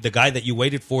 Hopefully, the guy that you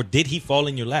waited for, did he fall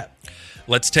in your lap?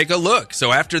 Let's take a look.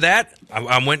 So after that,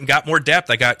 I went and got more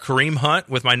depth. I got Kareem Hunt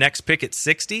with my next pick at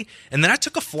 60, and then I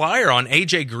took a flyer on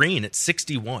A.J. Green at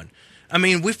 61. I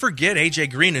mean, we forget A.J.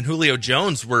 Green and Julio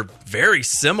Jones were very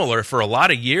similar for a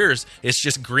lot of years. It's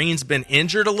just Green's been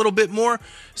injured a little bit more.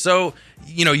 So,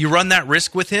 you run that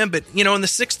risk with him, but, in the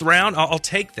 6th round, I'll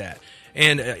take that.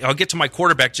 And I'll get to my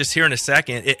quarterback just here in a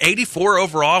second. At 84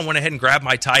 overall, I went ahead and grabbed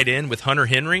my tight end with Hunter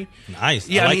Henry. Nice.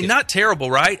 Yeah, I mean, not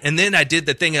terrible, right? And then I did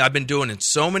the thing I've been doing in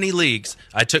so many leagues.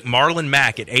 I took Marlon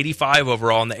Mack at 85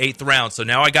 overall in the 8th round. So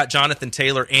now I got Jonathan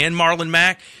Taylor and Marlon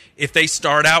Mack. If they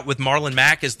start out with Marlon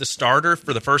Mack as the starter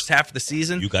for the first half of the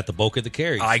season, you got the bulk of the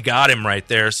carries. I got him right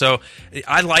there. So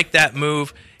I like that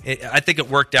move. I think it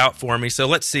worked out for me. So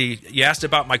let's see. You asked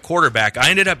about my quarterback. I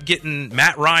ended up getting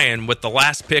Matt Ryan with the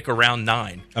last pick around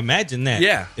 9. Imagine that.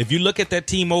 Yeah. If you look at that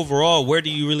team overall, where do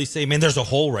you really say, man, there's a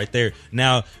hole right there?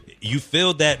 Now, you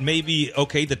feel that maybe,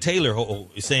 okay, the Taylor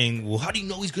hole is saying, well, how do you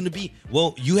know he's going to be?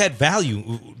 Well, you had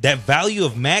value. That value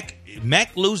of Mac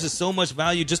loses so much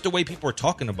value just the way people are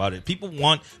talking about it. People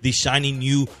want the shiny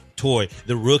new toy,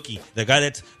 the rookie, the guy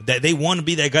that they want to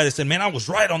be that guy that said, man, I was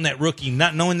right on that rookie,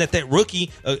 not knowing that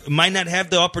rookie might not have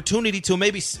the opportunity till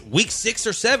maybe week 6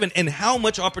 or 7. And how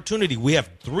much opportunity? We have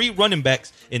 3 running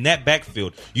backs in that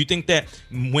backfield. You think that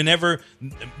whenever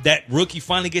that rookie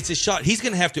finally gets his shot, he's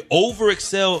going to have to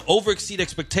overexceed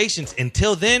expectations.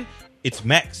 Until then, it's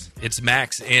Max. It's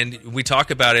Max, and we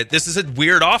talk about it. This is a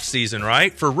weird offseason,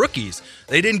 right, for rookies.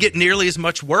 They didn't get nearly as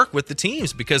much work with the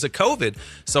teams because of COVID.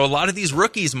 So a lot of these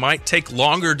rookies might take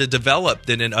longer to develop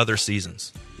than in other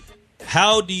seasons.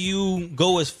 How do you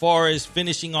go as far as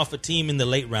finishing off a team in the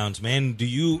late rounds, man?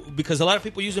 Because a lot of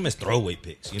people use them as throwaway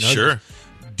picks, Sure.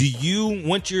 Do you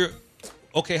want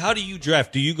okay, how do you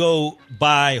draft? Do you go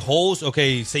by holes?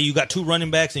 Okay, say you got 2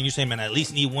 running backs and you're saying, man, I at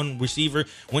least need 1 receiver.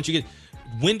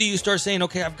 When do you start saying,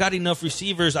 okay, I've got enough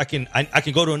receivers, I can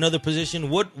go to another position?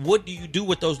 What do you do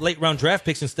with those late round draft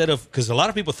picks instead of, because a lot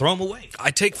of people throw them away?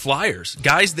 I take flyers,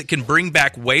 guys that can bring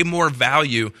back way more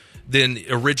value than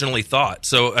originally thought.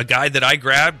 So a guy that I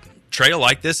grabbed, trail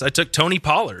like this, I took Tony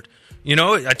Pollard You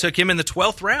know, I took him in the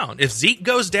 12th round. If Zeke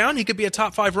goes down, he could be a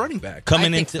top 5 running back.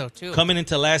 Coming too.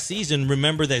 into last season,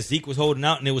 remember that Zeke was holding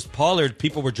out, and it was Pollard.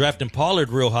 People were drafting Pollard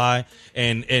real high,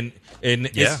 and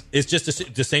it's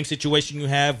just the same situation you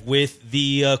have with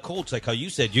the Colts. Like how you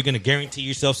said, you're going to guarantee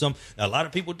yourself some. A lot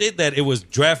of people did that. It was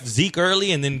draft Zeke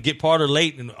early and then get Pollard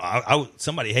late. And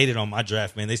somebody hated on my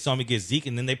draft, man. They saw me get Zeke,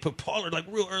 and then they put Pollard like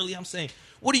real early. I'm saying,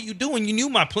 what are you doing? You knew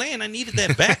my plan. I needed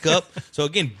that backup. So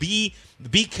again, be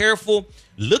careful.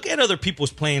 Look at other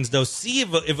people's plans, though. See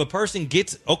if a person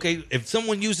gets if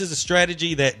someone uses a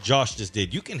strategy that Josh just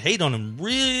did, you can hate on them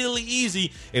really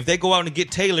easy if they go out and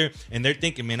get Taylor and they're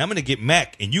thinking, man, I'm going to get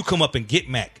Mac, and you come up and get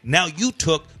Mac. Now you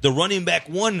took the running back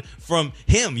one from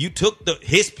him. You took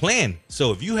his plan.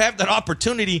 So if you have that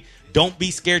opportunity, don't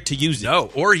be scared to use it. No,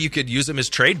 or you could use him as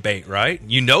trade bait, right?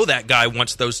 You know that guy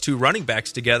wants those 2 running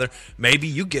backs together. Maybe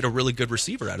you get a really good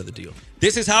receiver out of the deal.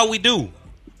 This is how we do.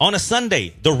 On a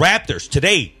Sunday, the Raptors,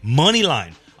 today, money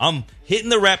line. I'm hitting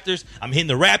the Raptors. I'm hitting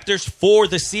the Raptors for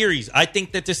the series. I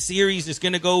think that the series is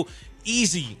going to go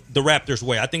easy the Raptors'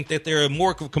 way. I think that they're a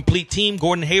more complete team.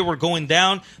 Gordon Hayward going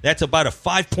down. That's about a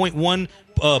 5.1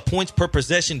 points per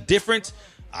possession difference.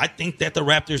 I think that the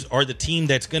Raptors are the team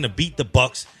that's going to beat the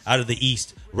Bucks out of the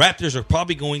East. Raptors are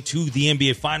probably going to the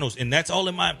NBA Finals, and that's all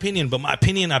in my opinion. But my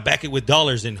opinion, I back it with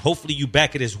dollars, and hopefully you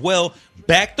back it as well.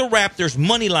 Back the Raptors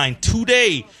money line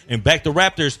today, and back the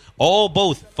Raptors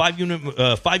both 5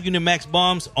 unit max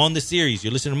bombs on the series.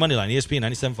 You're listening to Moneyline, ESPN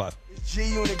 97.5.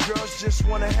 G-Unit girls just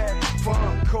want to have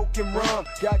fun. Coke and rum,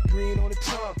 got green on the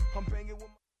tongue. I'm banging with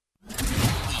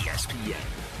ESPN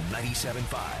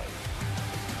 97.5.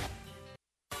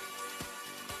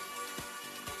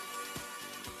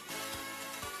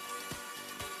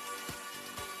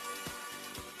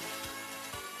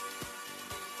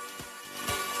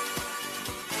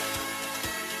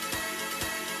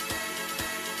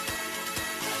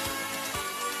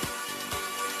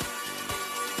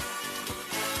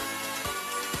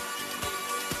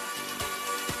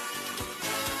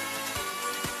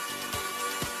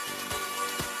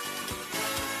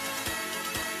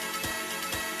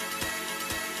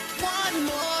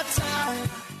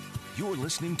 You're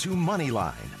listening to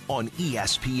Moneyline on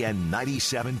ESPN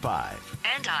 97.5.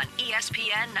 And on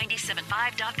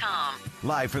ESPN975.com.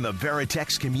 Live from the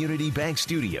Veritex Community Bank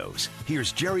Studios,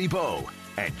 here's Jerry Bow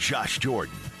and Josh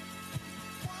Jordan.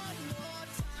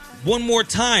 One more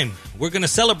time, we're going to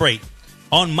celebrate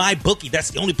on MyBookie.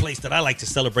 That's the only place that I like to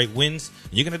celebrate wins.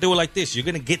 You're going to do it like this. You're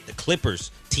going to get the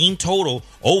Clippers team total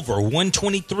over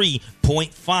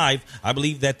 123.5. I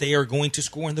believe that they are going to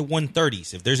score in the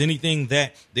 130s. If there's anything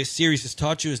that this series has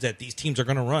taught you is that these teams are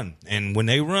going to run. And when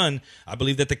they run, I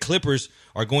believe that the Clippers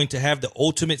are going to have the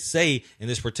ultimate say in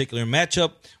this particular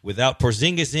matchup. Without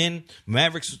Porzingis in,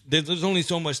 Mavericks, there's only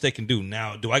so much they can do.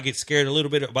 Now, do I get scared a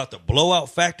little bit about the blowout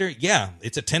factor? Yeah,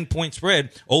 it's a 10-point spread,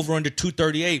 over under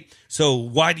 238. So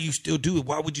why do you still do it?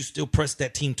 Why would you still press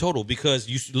that team total? Because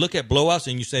you look at blowouts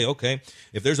and you say, okay,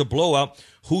 if there's a blowout,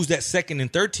 who's that second and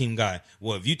third team guy?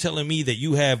 Well, if you're telling me that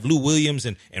you have Lou Williams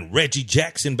and Reggie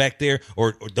Jackson back there,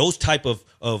 or those type of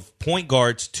point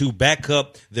guards to back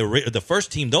up the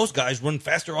first team, those guys run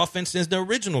faster offense than the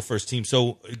original first team.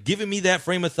 So giving me that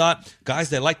frame of thought,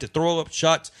 guys that like to throw up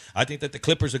shots, I think that the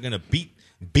Clippers are going to beat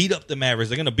up the Mavericks.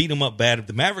 They're going to beat them up bad.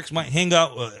 The Mavericks might hang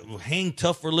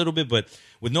tough for a little bit, but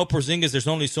with no Porzingis, there's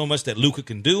only so much that Luka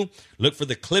can do. Look for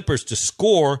the Clippers to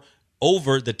score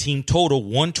over the team total,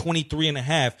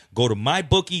 123.5. Go to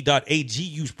mybookie.ag,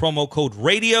 use promo code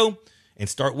radio, and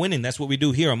start winning. That's what we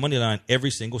do here on Moneyline every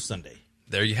single Sunday.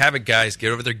 There you have it, guys.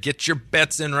 Get over there. Get your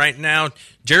bets in right now.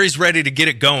 Jerry's ready to get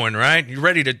it going, right? You're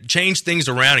ready to change things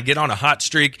around and get on a hot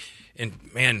streak.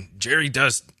 And, man, Jerry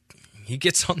does. He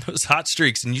gets on those hot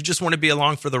streaks, and you just want to be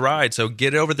along for the ride. So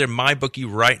get over there, MyBookie,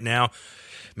 right now.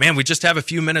 Man, we just have a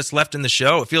few minutes left in the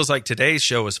show. It feels like today's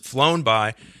show has flown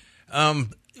by.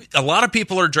 A lot of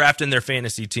people are drafting their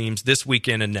fantasy teams this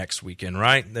weekend and next weekend,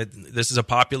 right? This is a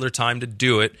popular time to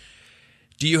do it.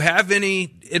 Do you have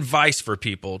any advice for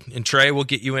people? And Trey, we'll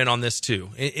get you in on this too.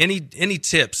 Any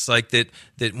tips like that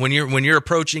when you're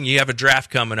approaching, you have a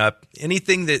draft coming up,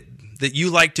 anything that you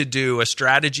like to do, a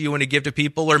strategy you want to give to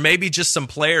people, or maybe just some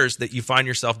players that you find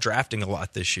yourself drafting a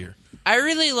lot this year? I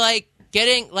really like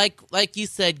getting, like you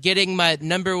said, getting my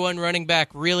number one running back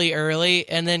really early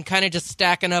and then kind of just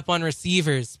stacking up on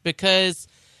receivers, because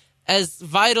as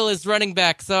vital as running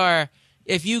backs are,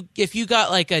 if you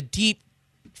got like a deep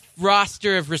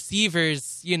roster of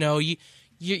receivers, you know,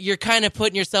 you're kind of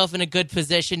putting yourself in a good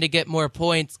position to get more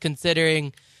points,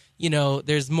 considering, you know,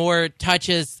 there's more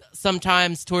touches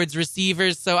sometimes towards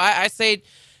receivers. So I say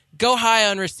go high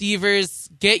on receivers,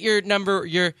 get your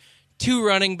 2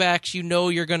 running backs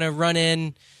you're going to run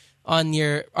in on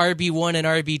your RB1 and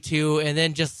RB2, and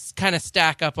then just kind of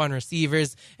stack up on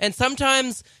receivers. And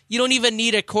sometimes you don't even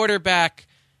need a quarterback.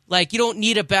 Like, you don't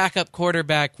need a backup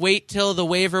quarterback. Wait till the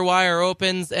waiver wire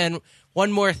opens. And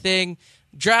one more thing,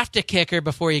 draft a kicker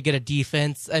before you get a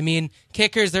defense. I mean,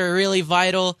 kickers are really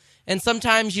vital. And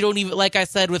sometimes you don't even, like I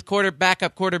said, with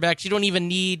backup quarterbacks, you don't even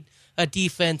need a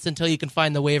defense until you can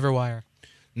find the waiver wire.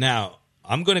 Now,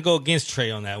 I'm going to go against Trey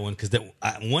on that one, because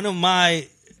one of my,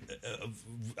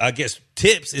 I guess,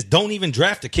 tips is don't even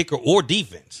draft a kicker or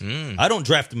defense. I don't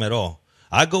draft them at all.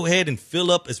 I go ahead and fill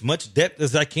up as much depth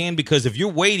as I can, because if you're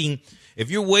waiting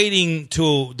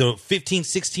till the 15th,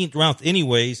 16th round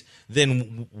anyways,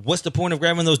 then what's the point of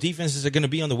grabbing those defenses that are going to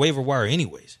be on the waiver wire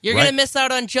anyways? You're going to miss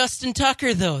out on Justin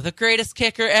Tucker, though, the greatest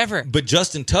kicker ever. But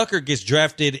Justin Tucker gets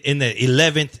drafted in the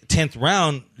 11th, 10th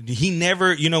round. He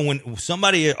never, when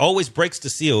somebody always breaks the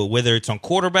seal, whether it's on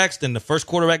quarterbacks, then the first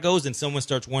quarterback goes, and someone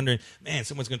starts wondering, man,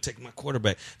 someone's going to take my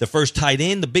quarterback. The first tight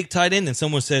end, the big tight end, then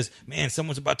someone says, man,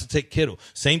 someone's about to take Kittle.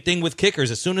 Same thing with kickers.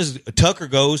 As soon as Tucker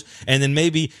goes, and then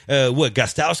maybe,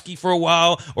 Gostowski for a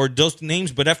while, or those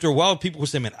names, but after a while, people will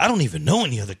say, man, I don't even know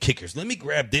any other kickers. Let me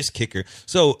grab this kicker.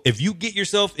 So if you get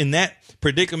yourself in that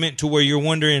predicament to where you're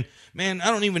wondering, man, I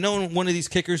don't even know one of these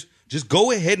kickers, just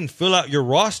go ahead and fill out your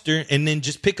roster and then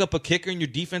just pick up a kicker in your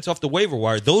defense off the waiver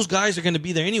wire. Those guys are going to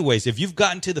be there anyways. If you've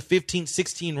gotten to the 15th,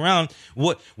 16th round,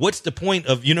 what's the point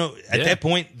of, at that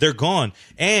point, they're gone.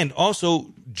 And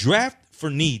also, draft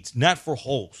for needs, not for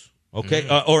holes. Okay?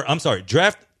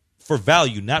 Draft for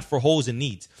value, not for holes and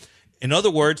needs. In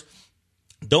other words,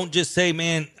 don't just say,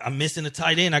 man, I'm missing a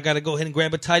tight end. I got to go ahead and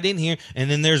grab a tight end here.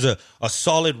 And then there's a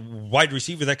solid wide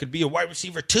receiver that could be a wide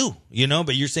receiver too,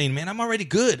 but you're saying, man, I'm already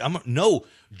good. No,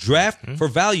 draft for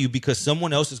value, because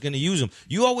someone else is going to use them.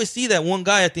 You always see that one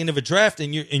guy at the end of a draft,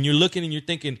 and you're looking and you're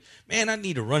thinking, man, I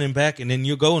need a running back. And then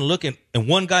you go and look, and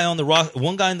one guy in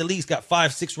the league's got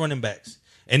 5-6 running backs.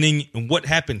 And then what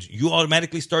happens? You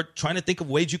automatically start trying to think of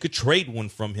ways you could trade one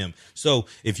from him. So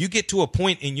if you get to a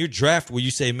point in your draft where you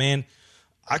say, man,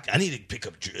 I need to pick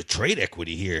up trade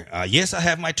equity here. Yes, I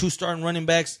have my 2 starting running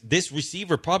backs. This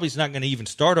receiver probably is not going to even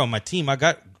start on my team. I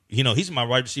got, he's my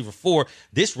wide receiver 4.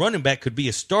 This running back could be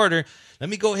a starter. Let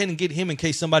me go ahead and get him in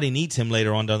case somebody needs him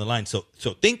later on down the line. So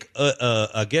think,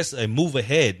 I guess, a move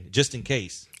ahead just in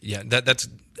case. Yeah, that's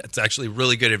actually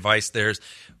really good advice.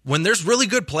 When there's really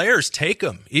good players, take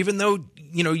them. Even though,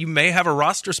 you may have a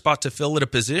roster spot to fill at a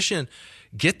position,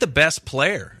 get the best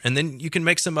player, and then you can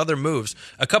make some other moves.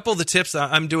 A couple of the tips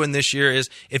I'm doing this year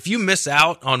is, if you miss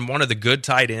out on one of the good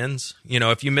tight ends,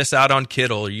 if you miss out on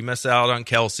Kittle, or you miss out on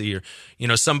Kelsey, or,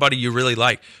 somebody you really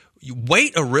like, you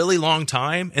wait a really long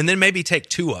time and then maybe take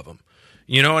 2 of them.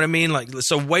 You know what I mean?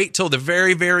 So wait till the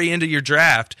very, very end of your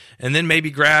draft, and then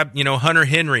maybe grab, Hunter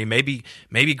Henry, maybe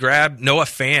grab Noah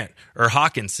Fant or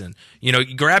Hawkinson.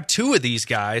 You grab 2 of these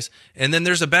guys, and then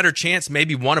there's a better chance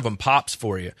maybe one of them pops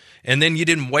for you. And then you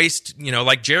didn't waste,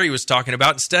 like Jerry was talking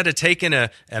about, instead of taking a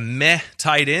meh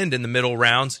tight end in the middle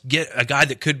rounds, get a guy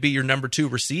that could be your number 2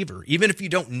 receiver. Even if you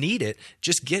don't need it,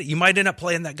 just get it. You might end up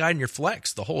playing that guy in your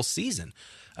flex the whole season.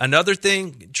 Another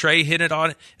thing, Trey hinted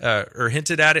at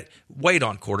it, wait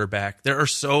on quarterback. There are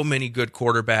so many good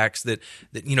quarterbacks that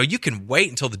you can wait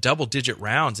until the double-digit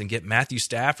rounds and get Matthew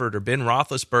Stafford or Ben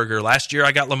Roethlisberger. Last year,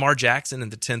 I got Lamar Jackson in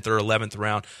the 10th or 11th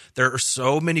round. There are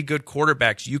so many good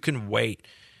quarterbacks. You can wait.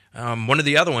 One of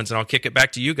the other ones, and I'll kick it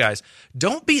back to you guys,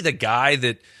 don't be the guy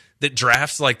that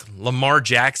drafts like Lamar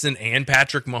Jackson and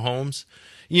Patrick Mahomes.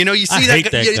 You see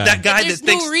that guy There's that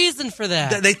thinks no reason for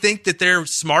that. They think that they're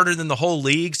smarter than the whole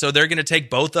league, so they're going to take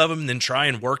both of them and then try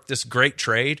and work this great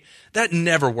trade. That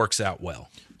never works out well.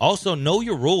 Also, know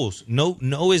your rules.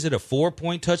 Know is it a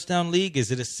 4-point touchdown league? Is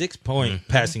it a 6-point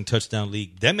passing touchdown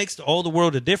league? That makes all the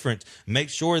world a difference. Make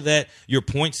sure that your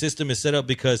point system is set up,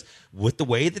 because with the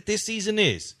way that this season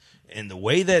is, and the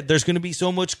way that there's going to be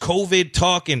so much COVID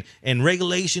talk and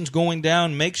regulations going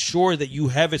down, make sure that you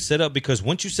have it set up, because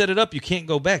once you set it up, you can't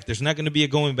go back. There's not going to be a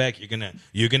going back.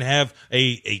 You're gonna have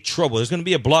a trouble. There's going to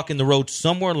be a block in the road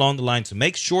somewhere along the line. So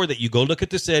make sure that you go look at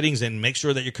the settings and make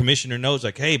sure that your commissioner knows,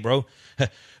 like, hey, bro,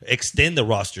 extend the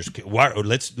rosters.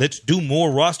 Let's do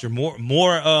more roster,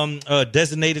 more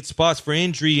designated spots for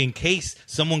injury in case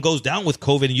someone goes down with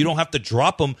COVID and you don't have to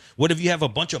drop them. What if you have a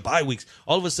bunch of bye weeks?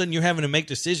 All of a sudden, you're having to make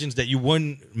decisions that you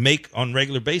wouldn't make on a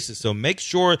regular basis. So make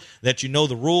sure that you know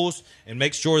the rules and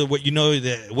make sure that what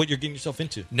you're getting yourself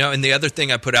into. No, and the other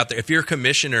thing I put out there, if you're a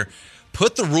commissioner,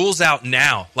 put the rules out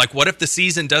now. Like, what if the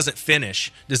season doesn't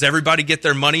finish? Does everybody get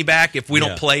their money back if we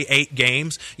don't play 8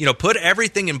 games? Put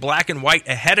everything in black and white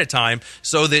ahead of time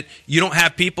so that you don't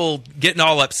have people getting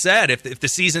all upset if the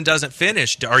season doesn't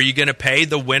finish. Are you going to pay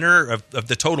the winner of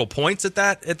the total points at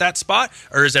that spot,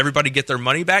 or does everybody get their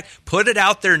money back? Put it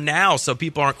out there now so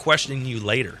people aren't questioning you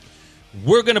later.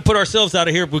 We're going to put ourselves out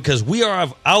of here because we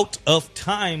are out of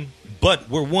time, but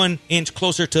we're 1 inch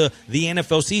closer to the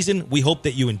NFL season. We hope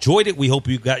that you enjoyed it. We hope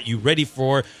you got you ready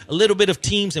for a little bit of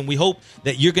teams, and we hope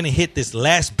that you're going to hit this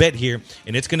last bet here,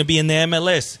 and it's going to be in the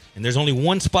MLS, and there's only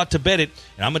one spot to bet it,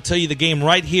 and I'm going to tell you the game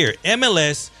right here.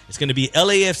 MLS, it's going to be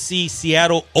LAFC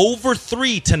Seattle over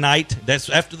 3 tonight. That's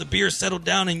after the beer settled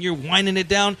down and you're winding it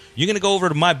down. You're going to go over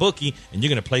to MyBookie, and you're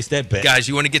going to place that bet. Guys,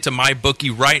 you want to get to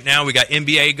MyBookie right now? We got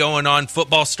NBA going on,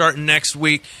 football starting next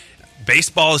week.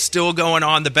 Baseball is still going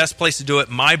on. The best place to do it,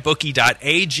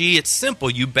 mybookie.ag. It's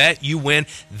simple. You bet, you win,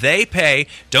 they pay.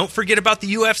 Don't forget about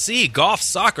the UFC, golf,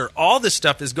 soccer. All this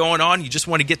stuff is going on. You just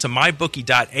want to get to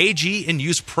mybookie.ag and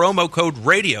use promo code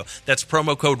RADIO. That's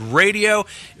promo code RADIO.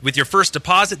 With your first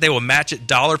deposit, they will match it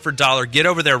dollar for dollar. Get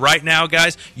over there right now,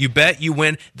 guys. You bet, you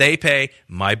win, they pay.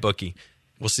 MyBookie.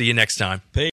 We'll see you next time.